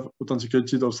we have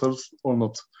authenticated ourselves or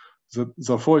not.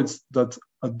 Therefore, it's that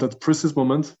at that precise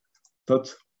moment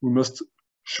that we must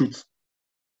shoot.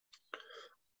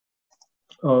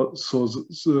 So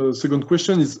the second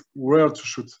question is where to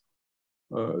shoot.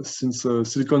 Since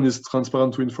silicon is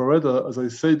transparent to infrared, as I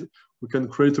said, we can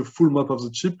create a full map of the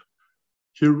chip.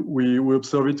 Here we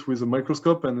observe it with a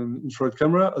microscope and an infrared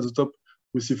camera. At the top,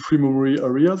 we see three memory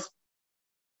areas: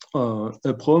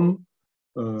 EPROM,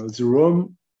 the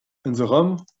ROM, and the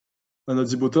RAM. And at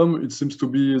the bottom, it seems to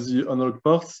be the analog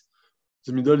parts.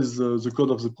 The middle is the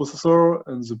code of the processor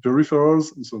and the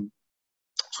peripherals and so on.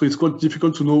 So it's quite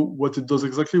difficult to know what it does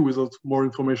exactly without more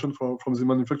information from the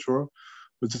manufacturer,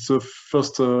 but it's a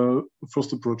first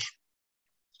approach.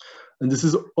 And this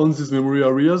is on these memory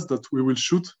areas that we will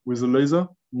shoot with a laser,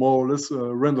 more or less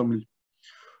randomly.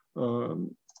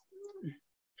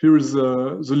 Here is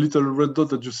the little red dot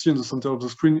that you see in the center of the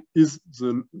screen is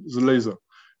the laser.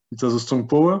 It has a strong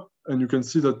power, and you can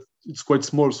see that it's quite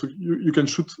small, so you can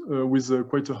shoot with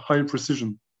quite a high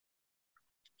precision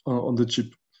on the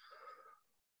chip.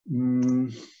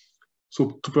 So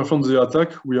to perform the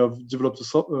attack, we have developed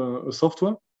a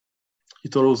software.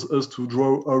 It allows us to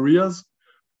draw areas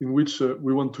in which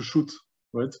we want to shoot,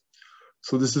 right?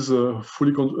 So this is the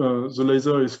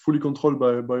laser is fully controlled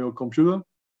by our computer,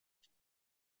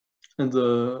 and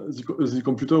the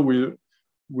computer will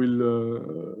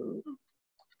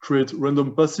create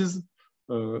random passes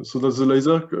so that the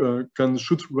laser can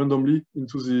shoot randomly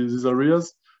into these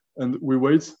areas. And we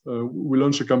wait, we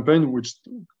launch a campaign which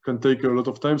can take a lot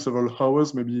of time, several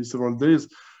hours, maybe several days.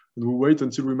 And we wait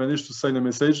until we manage to sign a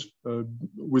message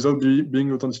without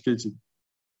being authenticated.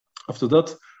 After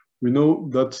that, we know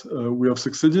that we have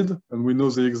succeeded, and we know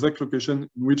the exact location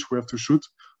in which we have to shoot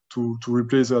to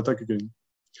replay the attack again.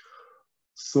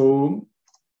 So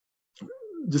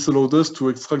this allowed us to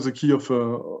extract the key of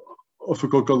a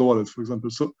cold card wallet, for example.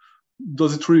 So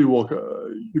does it really work?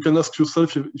 You can ask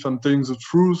yourself if I'm telling the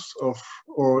truth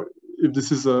or if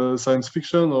this is science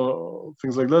fiction or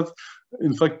things like that.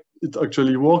 In fact, it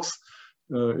actually works.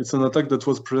 It's an attack that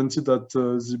was presented at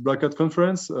the Black Hat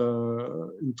conference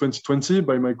in 2020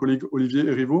 by my colleague Olivier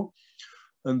Erivo.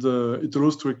 And it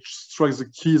allows to extract the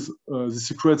keys, the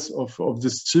secrets of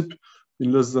this chip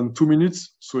in less than 2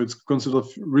 minutes. So it's considered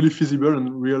really feasible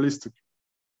and realistic.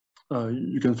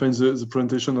 You can find the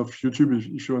presentation of YouTube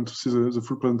if you want to see the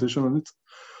full presentation on it.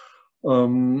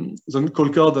 Then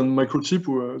Coldcard and Microchip,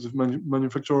 the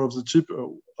manufacturer of the chip,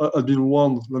 had been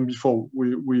warned long before.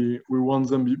 We warned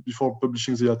them before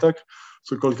publishing the attack.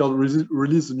 So Coldcard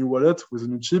released a new wallet with a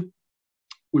new chip.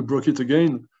 We broke it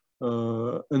again,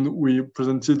 and we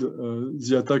presented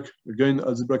the attack again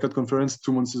at the Black Hat conference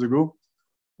 2 months ago.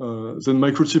 Then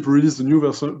Microchip released a new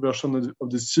version of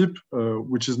this chip,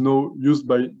 which is now used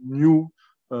by new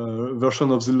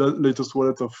version of the latest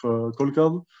wallet of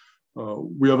Coldcard.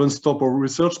 We haven't stopped our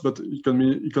research, but it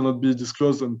cannot be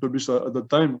disclosed and published at that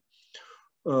time.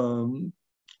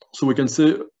 So we can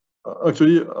say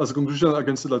actually, as a conclusion, I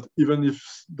can say that even if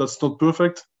that's not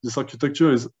perfect, this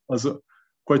architecture has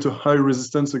quite a high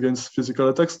resistance against physical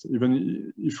attacks,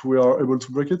 even if we are able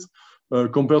to break it,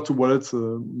 compared to wallets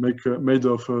made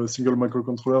of a single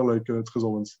microcontroller like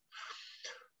Trezor ones.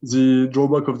 The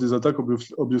drawback of this attack,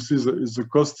 obviously, is the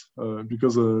cost,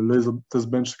 because a laser test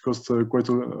bench costs quite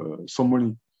some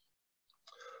money.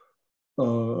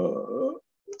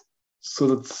 So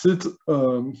that's it.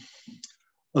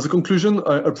 As a conclusion,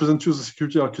 I present you the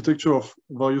security architecture of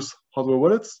various hardware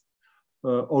wallets.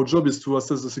 Our job is to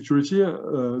assess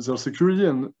their security,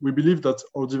 and we believe that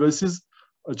our devices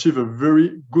achieve a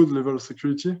very good level of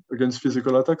security against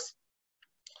physical attacks.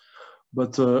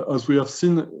 But as we have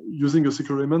seen, using a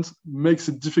secure element makes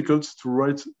it difficult to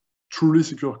write truly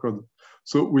secure code.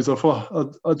 So we therefore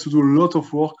had to do a lot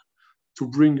of work to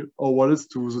bring our wallets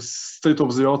to the state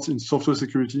of the art in software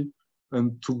security,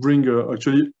 and to bring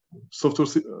actually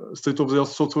state-of-the-art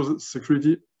software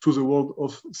security to the world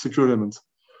of secure elements.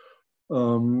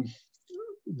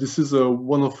 This is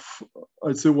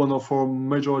I'd say one of our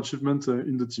major achievements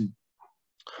in the team.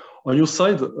 On your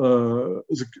side, the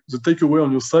takeaway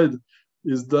on your side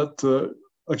is that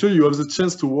actually you have the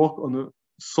chance to work on a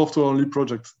software-only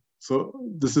project. So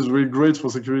this is really great for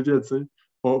security, I'd say,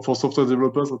 for software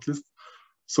developers at least.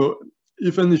 So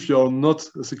even if you are not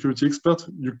a security expert,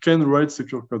 you can write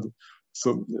secure code.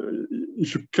 So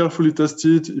if you carefully test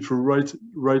it, if you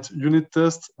write unit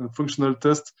tests and functional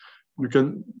tests, you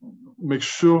can make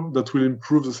sure that will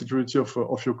improve the security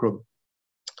of your code.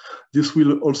 This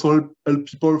will also help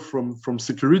people from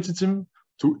security team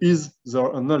to ease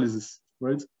their analysis,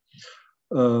 right?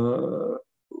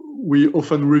 We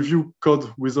often review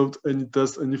code without any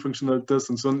test, any functional test,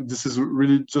 and so on. This is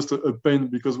really just a pain,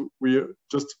 because we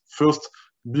just first,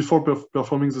 before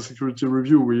performing the security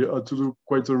review, we had to do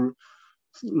quite a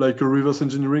reverse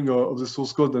engineering of the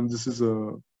source code, and this is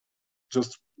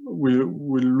just we'll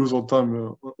lose our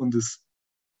time on this.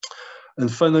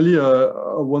 And finally,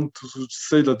 I want to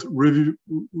say that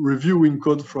reviewing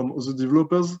code from other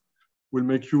developers will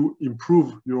make you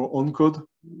improve your own code,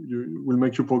 will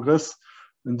make you progress,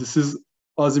 and this is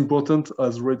as important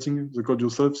as writing the code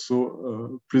yourself.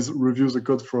 So please review the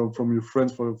code from your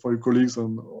friends, for your colleagues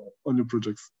on your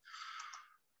projects.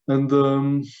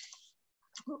 And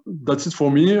that's it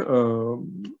for me.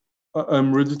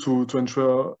 I'm ready to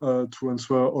answer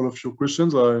all of your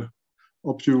questions. I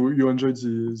hope you enjoyed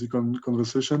the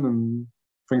conversation, and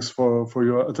thanks for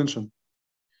your attention.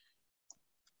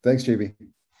 Thanks, JB.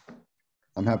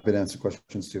 I'm happy to answer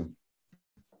questions too.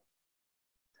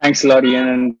 Thanks a lot, Ian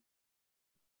and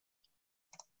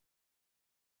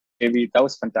JB. That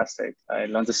was fantastic. I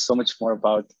learned so much more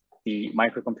about the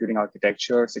microcomputing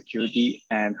architecture, security,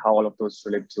 and how all of those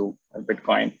relate to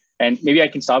Bitcoin. And maybe I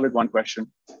can start with one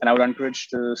question, and I would encourage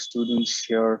the students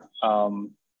here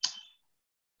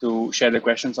to share their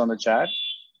questions on the chat.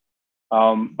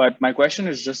 But my question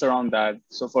is just around that.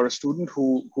 So for a student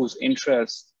whose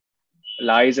interest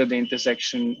lies at the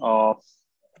intersection of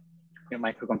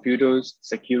microcomputers,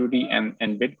 security,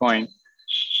 and Bitcoin,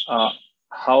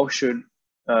 how should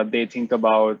they think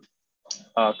about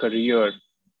a career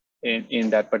in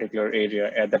that particular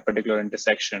area, at that particular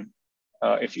intersection?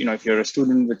 If you're a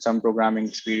student with some programming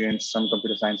experience, some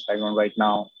computer science background right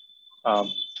now,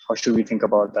 how should we think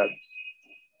about that?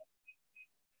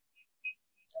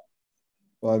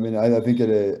 Well, I mean, I think at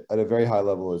a very high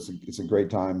level, it's a great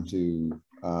time to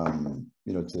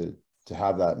to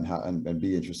have that and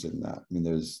be interested in that. I mean,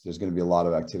 there's going to be a lot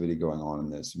of activity going on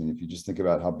in this. I mean, if you just think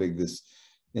about how big this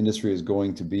industry is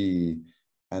going to be,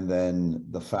 and then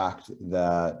the fact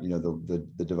that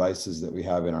the devices that we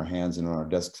have in our hands and on our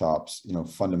desktops,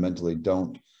 fundamentally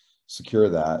don't secure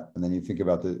that. And then you think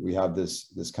about that we have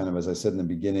this kind of, as I said in the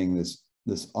beginning, this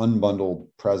unbundled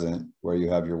present where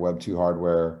you have your Web 2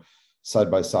 hardware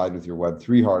side by side with your Web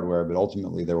 3 hardware, but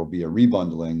ultimately there will be a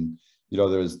rebundling.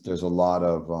 There's a lot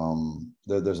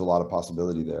of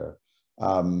possibility there.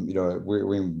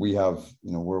 We have,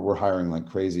 we're hiring like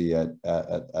crazy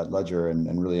at Ledger,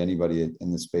 and really anybody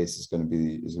in this space is going to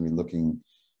be looking,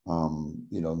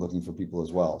 looking for people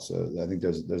as well. So I think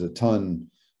there's a ton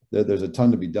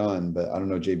to be done, but I don't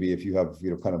know, JB, if you have,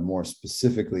 kind of more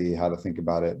specifically how to think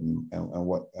about it and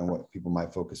what people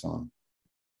might focus on.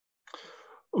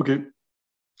 Okay,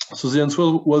 so the answer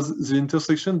was the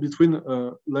intersection between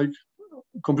like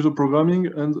computer programming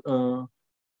and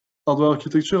hardware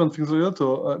architecture and things like that,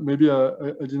 or maybe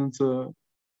I didn't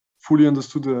fully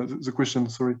understood the question.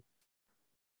 Sorry.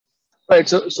 Right.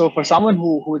 So for someone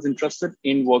who is interested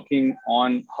in working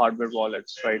on hardware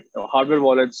wallets, right? So hardware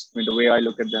wallets, I mean, the way I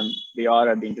look at them, they are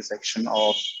at the intersection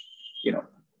of,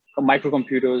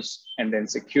 microcomputers, and then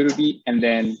security, and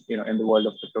then in the world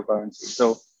of cryptocurrency.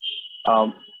 So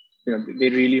they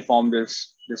really form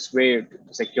this way to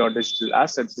secure digital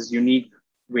assets, this unique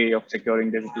way of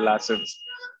securing digital assets.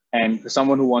 And for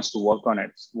someone who wants to work on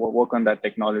it, work on that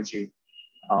technology,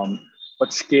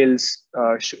 what skills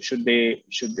should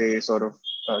they sort of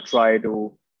try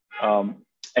to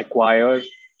acquire,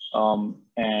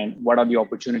 and what are the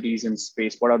opportunities in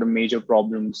space? What are the major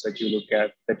problems that you look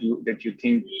at that you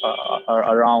think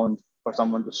are around for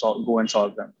someone to go and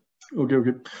solve them?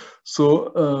 Okay.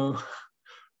 So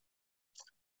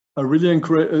I really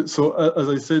encourage. So as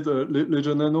I said,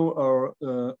 Ledger Nano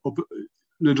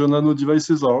Ledger Nano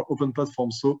devices are open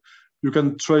platforms. So you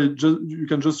can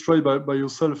just try by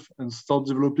yourself and start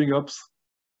developing apps.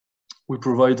 We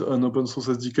provide an open source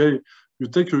SDK. You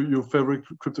take your favorite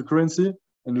cryptocurrency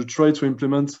and you try to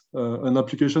implement an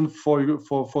application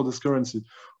for this currency,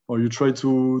 or you try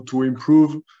to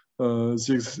improve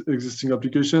the existing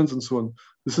applications and so on.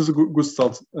 This is a good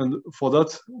start. And for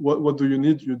that, what do you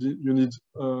need? You need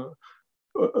a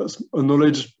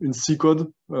knowledge in C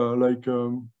code, like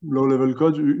low-level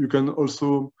code. You can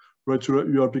also write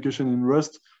your application in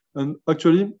Rust. And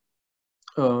actually,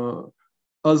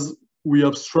 as we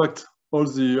abstract all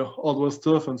the hardware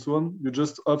stuff and so on, you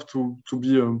just have to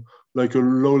be like a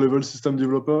low-level system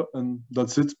developer, and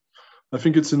that's it. I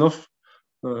think it's enough.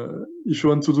 If you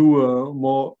want to do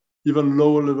more, even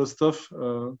lower-level stuff,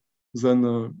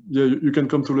 then yeah, you can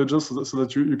come to Ledger so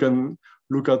that you can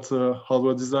look at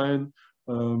hardware design,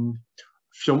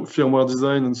 firmware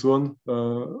design, and so on.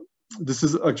 This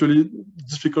is actually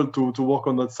difficult to work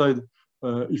on that side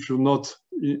if you're not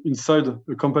inside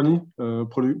a company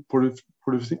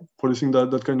producing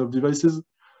that kind of devices.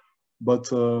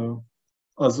 But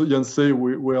as Jan say,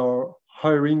 we are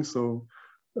hiring, so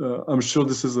I'm sure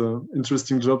this is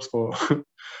interesting jobs for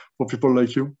for people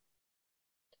like you.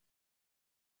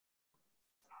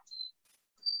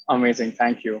 Amazing,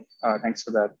 thank you. Thanks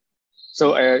for that.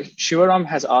 So Shivaram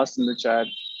has asked in the chat.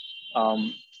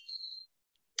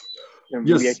 Maybe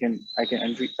Yes. I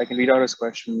can read out his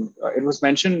question. It was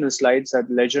mentioned in the slides that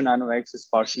Ledger Nano X is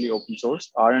partially open source.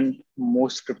 Aren't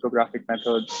most cryptographic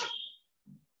methods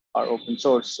are open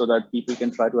source so that people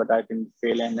can try to attack and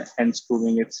fail, and hence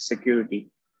proving its security?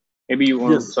 Maybe you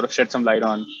want to sort of shed some light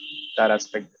on that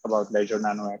aspect about Ledger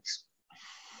Nano X.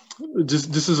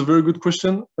 This is a very good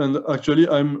question, and actually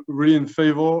I'm really in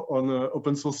favor on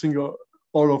open sourcing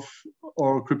all of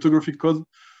our cryptographic code.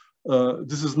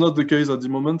 This is not the case at the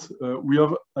moment. We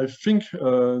have, I think,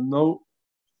 now.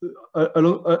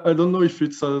 I don't know if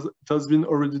it has been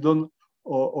already done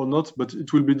or not, but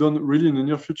it will be done really in the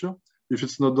near future. If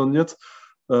it's not done yet,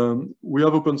 we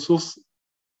have open source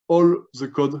all the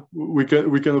code we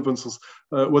can open source.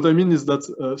 What I mean is that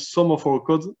some of our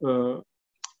code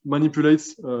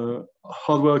manipulates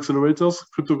hardware accelerators,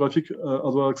 cryptographic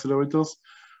hardware accelerators,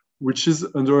 which is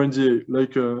under NDA,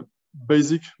 like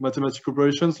basic mathematical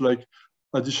operations like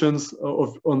additions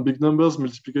on big numbers,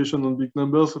 multiplication on big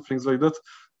numbers, things like that.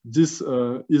 This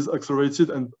is accelerated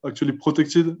and actually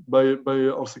protected by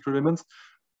our secure elements.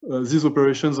 These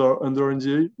operations are under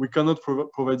NDA. We cannot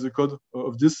provide the code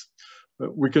of this.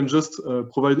 We can just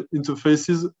provide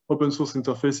interfaces, open source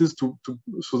interfaces,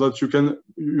 so that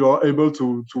you are able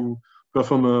to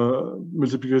perform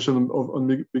multiplication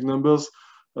on big numbers,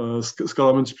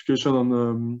 scalar multiplication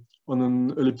on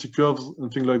an elliptic curves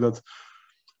and things like that.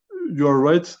 You are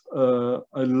right.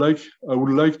 I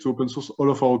would like to open source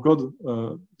all of our code.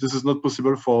 This is not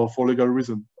possible for legal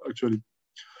reason, actually.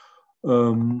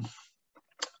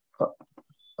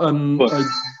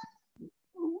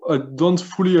 I don't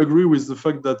fully agree with the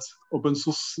fact that open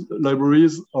source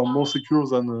libraries are more secure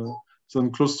than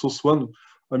closed source one.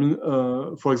 I mean,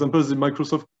 for example, the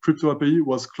Microsoft Crypto API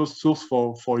was closed source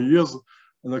for years,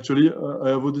 and actually I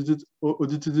have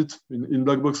audited it in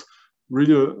black box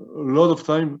really a lot of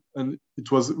time, and it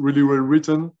was really well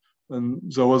written, and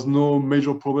there was no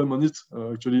major problem on it.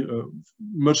 Actually,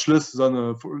 much less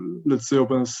than let's say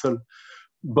OpenSSL.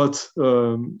 But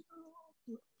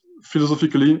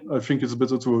philosophically, I think it's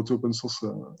better to open source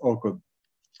our code.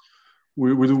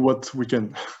 We do what we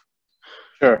can.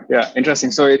 Sure. Yeah.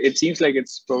 Interesting. So it seems like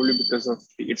it's probably because of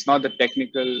it's not the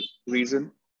technical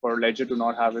reason for Ledger to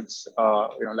not have its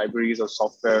libraries or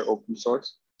software open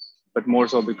source, but more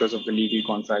so because of the legal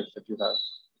contracts that you have.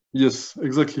 Yes,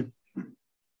 exactly.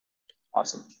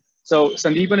 Awesome. So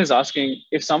Sandeepan is asking,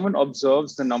 if someone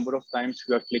observes the number of times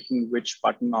you are clicking which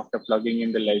button after plugging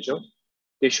in the ledger,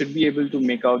 they should be able to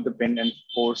make out the pin and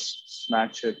force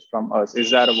snatch it from us.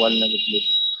 Is that a vulnerability?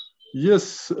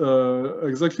 Yes,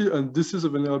 exactly. And this is a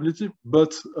vulnerability,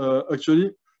 but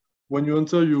actually when you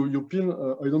enter your PIN,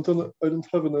 I don't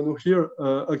have a nano here.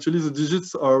 Actually, the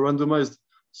digits are randomized,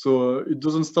 so it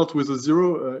doesn't start with a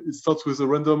 0. It starts with a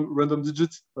random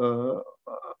digit. So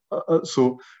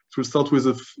it will start with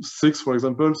a 6, for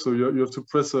example. So you have to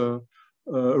press a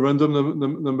random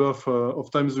number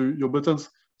of times your buttons.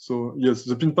 So yes,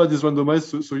 the pin pad is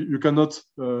randomized, so you cannot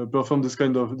perform this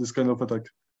kind of attack.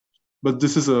 But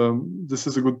this is a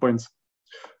good point.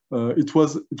 It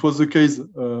was the case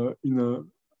in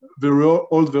very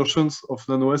old versions of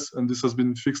NanoS, and this has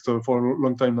been fixed for a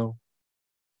long time now.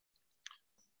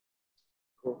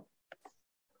 Cool.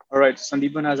 All right,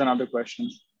 Sandeepan has another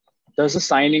question. Does the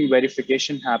signing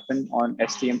verification happen on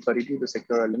STM32, the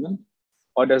secure element,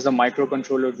 or does the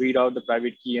microcontroller read out the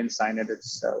private key and sign it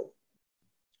itself?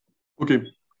 Okay,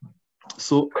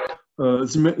 so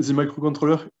the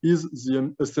microcontroller is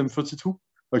the STM32.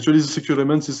 Actually, the secure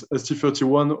element is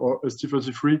ST31 or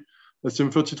ST33.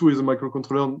 STM32 is a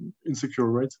microcontroller insecure,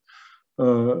 right?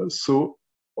 So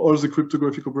all the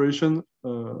cryptographic operations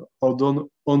are done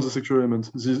on the secure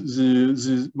element.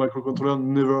 The microcontroller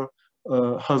never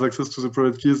has access to the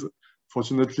private keys,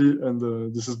 fortunately, and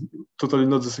this is totally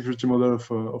not the security model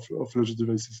of logic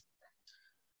devices.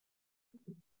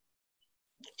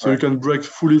 So you can break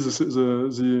fully the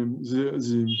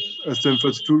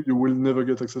STM32. You will never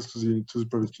get access to the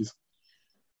private keys.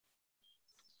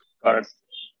 Got it.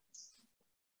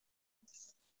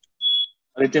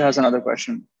 Aditya has another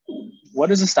question.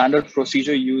 What is the standard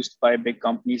procedure used by big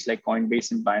companies like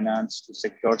Coinbase and Binance to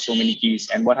secure so many keys?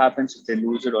 And what happens if they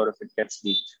lose it or if it gets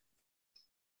leaked?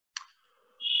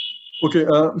 Okay,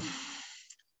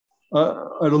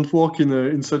 I don't work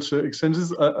in such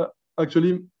exchanges.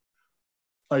 Actually,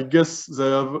 I guess they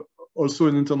have also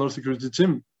an internal security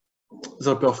team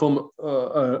that perform,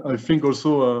 I think,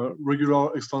 also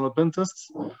regular external pen tests.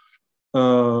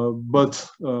 But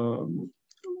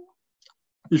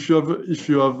if you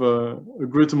have a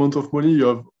great amount of money, you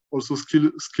have also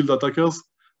skilled attackers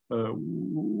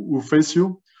who face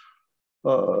you.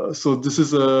 So this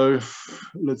is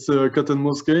let's say a cat and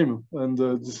mouse game, and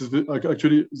this is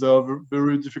actually they are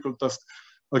very difficult tasks.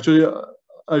 Actually,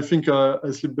 I think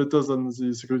I sleep better than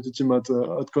the security team at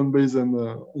Coinbase and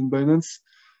in Binance.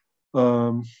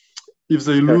 If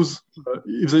they lose,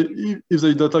 if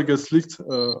their data gets leaked,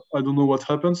 I don't know what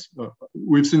happens.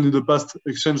 We've seen in the past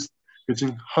exchanges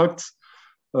getting hacked.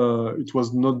 It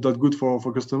was not that good for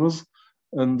customers,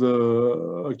 and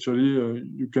actually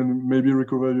you can maybe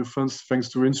recover your funds thanks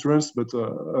to insurance, but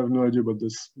I have no idea about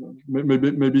this.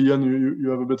 Maybe Jan, you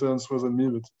have a better answer than me,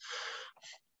 but.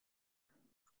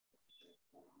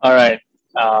 All right,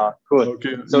 cool.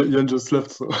 Okay, so Jan just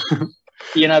left, so.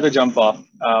 Ian had to jump off.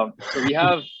 So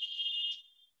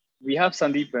we have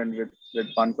Sandeepan with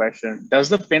one question. Does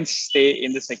the pin stay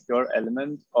in the secure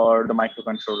element or the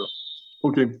microcontroller?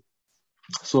 Okay,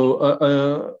 so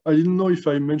I didn't know if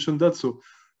I mentioned that. So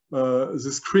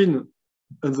the screen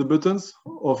and the buttons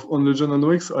on Legend and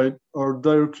OX are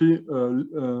directly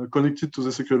connected to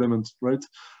the secure element, right?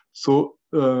 So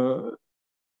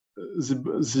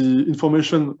the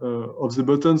information of the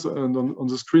buttons and on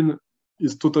the screen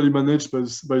is totally managed by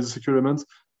the secure element.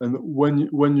 And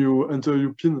when you enter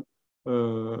your PIN,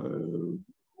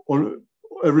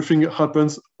 everything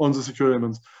happens on the secure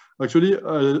element. Actually,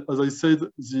 as I said,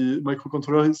 the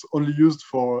microcontroller is only used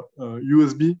for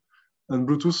USB and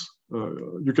Bluetooth.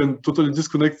 You can totally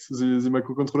disconnect the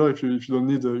microcontroller if you don't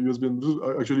need USB and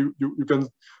Bluetooth. Actually, you can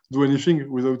do anything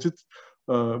without it.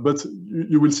 But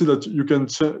you will see that you can,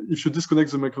 if you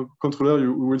disconnect the microcontroller,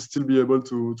 you will still be able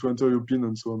to enter your PIN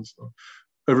and so on. So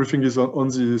everything is on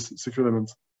the secure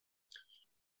element.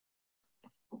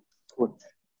 Cool.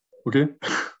 Okay.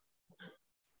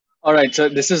 All right, so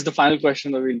this is the final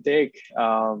question that we'll take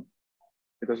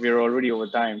because we are already over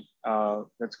time.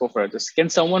 Let's go for it. Can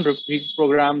someone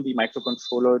reprogram the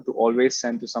microcontroller to always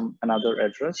send to another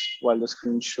address while the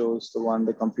screen shows the one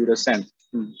the computer sent?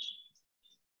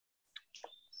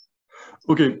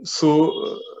 Okay,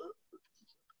 so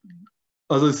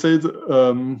as I said,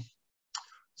 the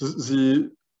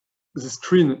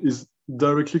screen is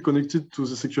directly connected to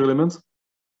the secure element,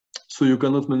 so you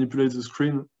cannot manipulate the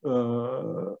screen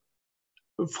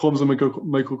from the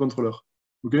microcontroller.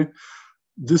 Okay,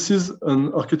 this is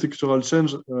an architectural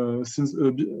change, since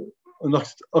an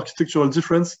architectural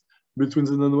difference between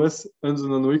the NanoS and the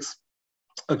NanoX.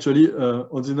 Actually,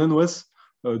 on the NanoS,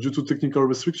 due to technical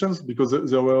restrictions, because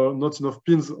there were not enough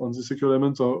pins on the secure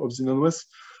element of the NanoS,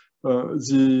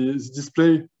 the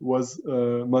display was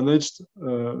managed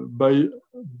by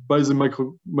the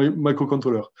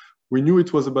microcontroller. We knew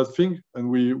it was a bad thing, and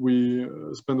we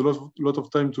spent a lot of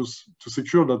time to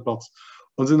secure that part.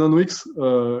 On the NanoX,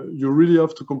 you really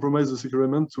have to compromise the secure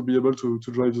element to be able to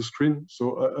drive the screen.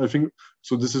 So I think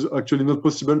so. This is actually not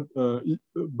possible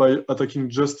by attacking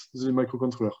just the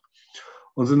microcontroller.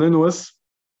 On the 9OS,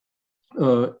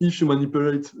 if you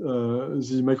manipulate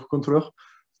the microcontroller,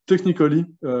 technically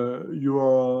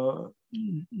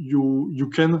you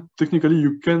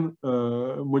can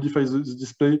modify the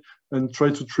display and try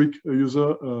to trick a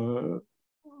user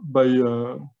by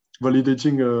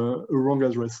validating a wrong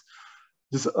address.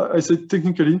 This I say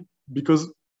technically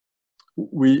because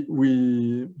we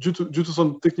due to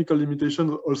some technical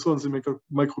limitations also on the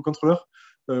microcontroller,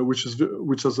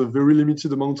 which has a very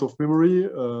limited amount of memory.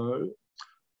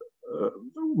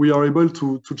 We are able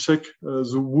to check the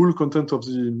whole content of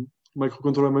the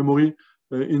microcontroller memory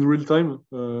in real time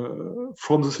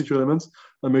from the secure elements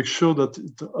and make sure that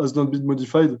it has not been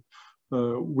modified.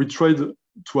 We tried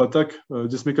to attack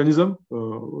this mechanism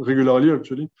regularly,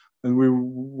 actually, and we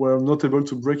were not able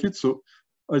to break it. So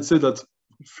I'd say that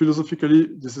philosophically,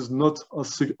 this is not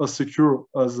as secure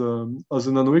as the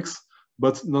NanoX,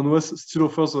 but NanoS still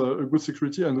offers a good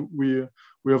security, and we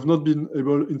have not been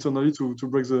able internally to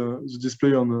break the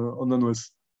display on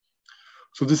NanoS.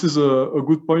 So this is a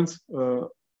good point.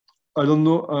 I don't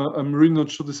know. I'm really not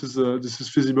sure this is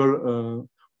feasible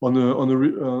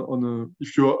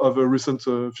if you have a recent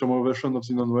firmware version of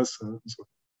the NanoS. So.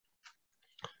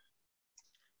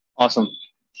 Awesome.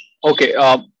 Okay,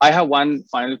 I have one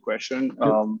final question,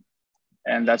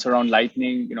 and that's around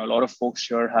Lightning. You know, a lot of folks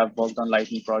here have worked on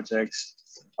Lightning projects.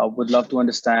 I would love to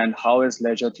understand how is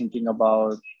Ledger thinking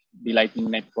about the Lightning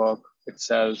network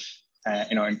itself,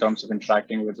 you know, in terms of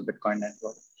interacting with the Bitcoin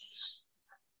network.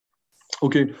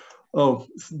 Okay. Oh,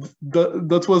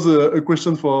 that was a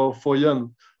question for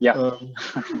Jan. Yeah.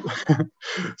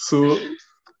 So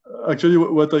actually,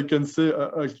 what I can say,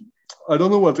 I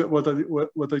don't know what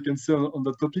I can say on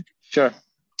that topic. Sure.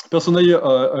 Personally,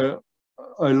 I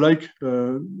like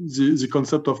the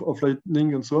concept of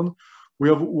Lightning and so on.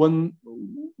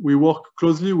 We work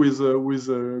closely with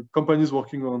companies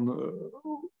working on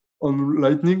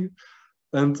Lightning,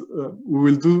 and we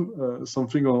will do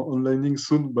something on Lightning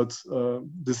soon. But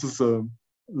this is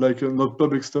like not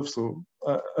public stuff, so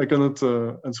I cannot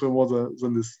answer more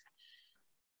than this.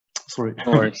 Sorry.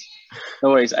 No worries.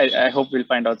 No worries. I hope we'll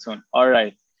find out soon. All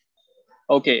right.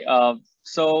 Okay.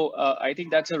 So I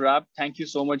think that's a wrap. Thank you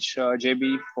so much,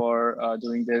 JB, for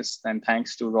doing this. And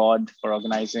thanks to Rod for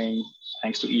organizing.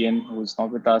 Thanks to Ian, who's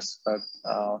not with us, but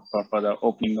for the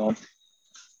opening note.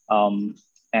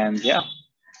 And yeah,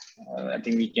 I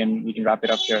think we can wrap it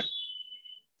up here.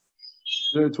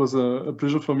 Yeah, it was a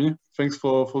pleasure for me. Thanks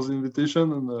for the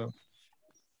invitation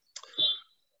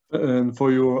and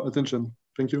for your attention.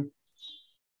 Thank you.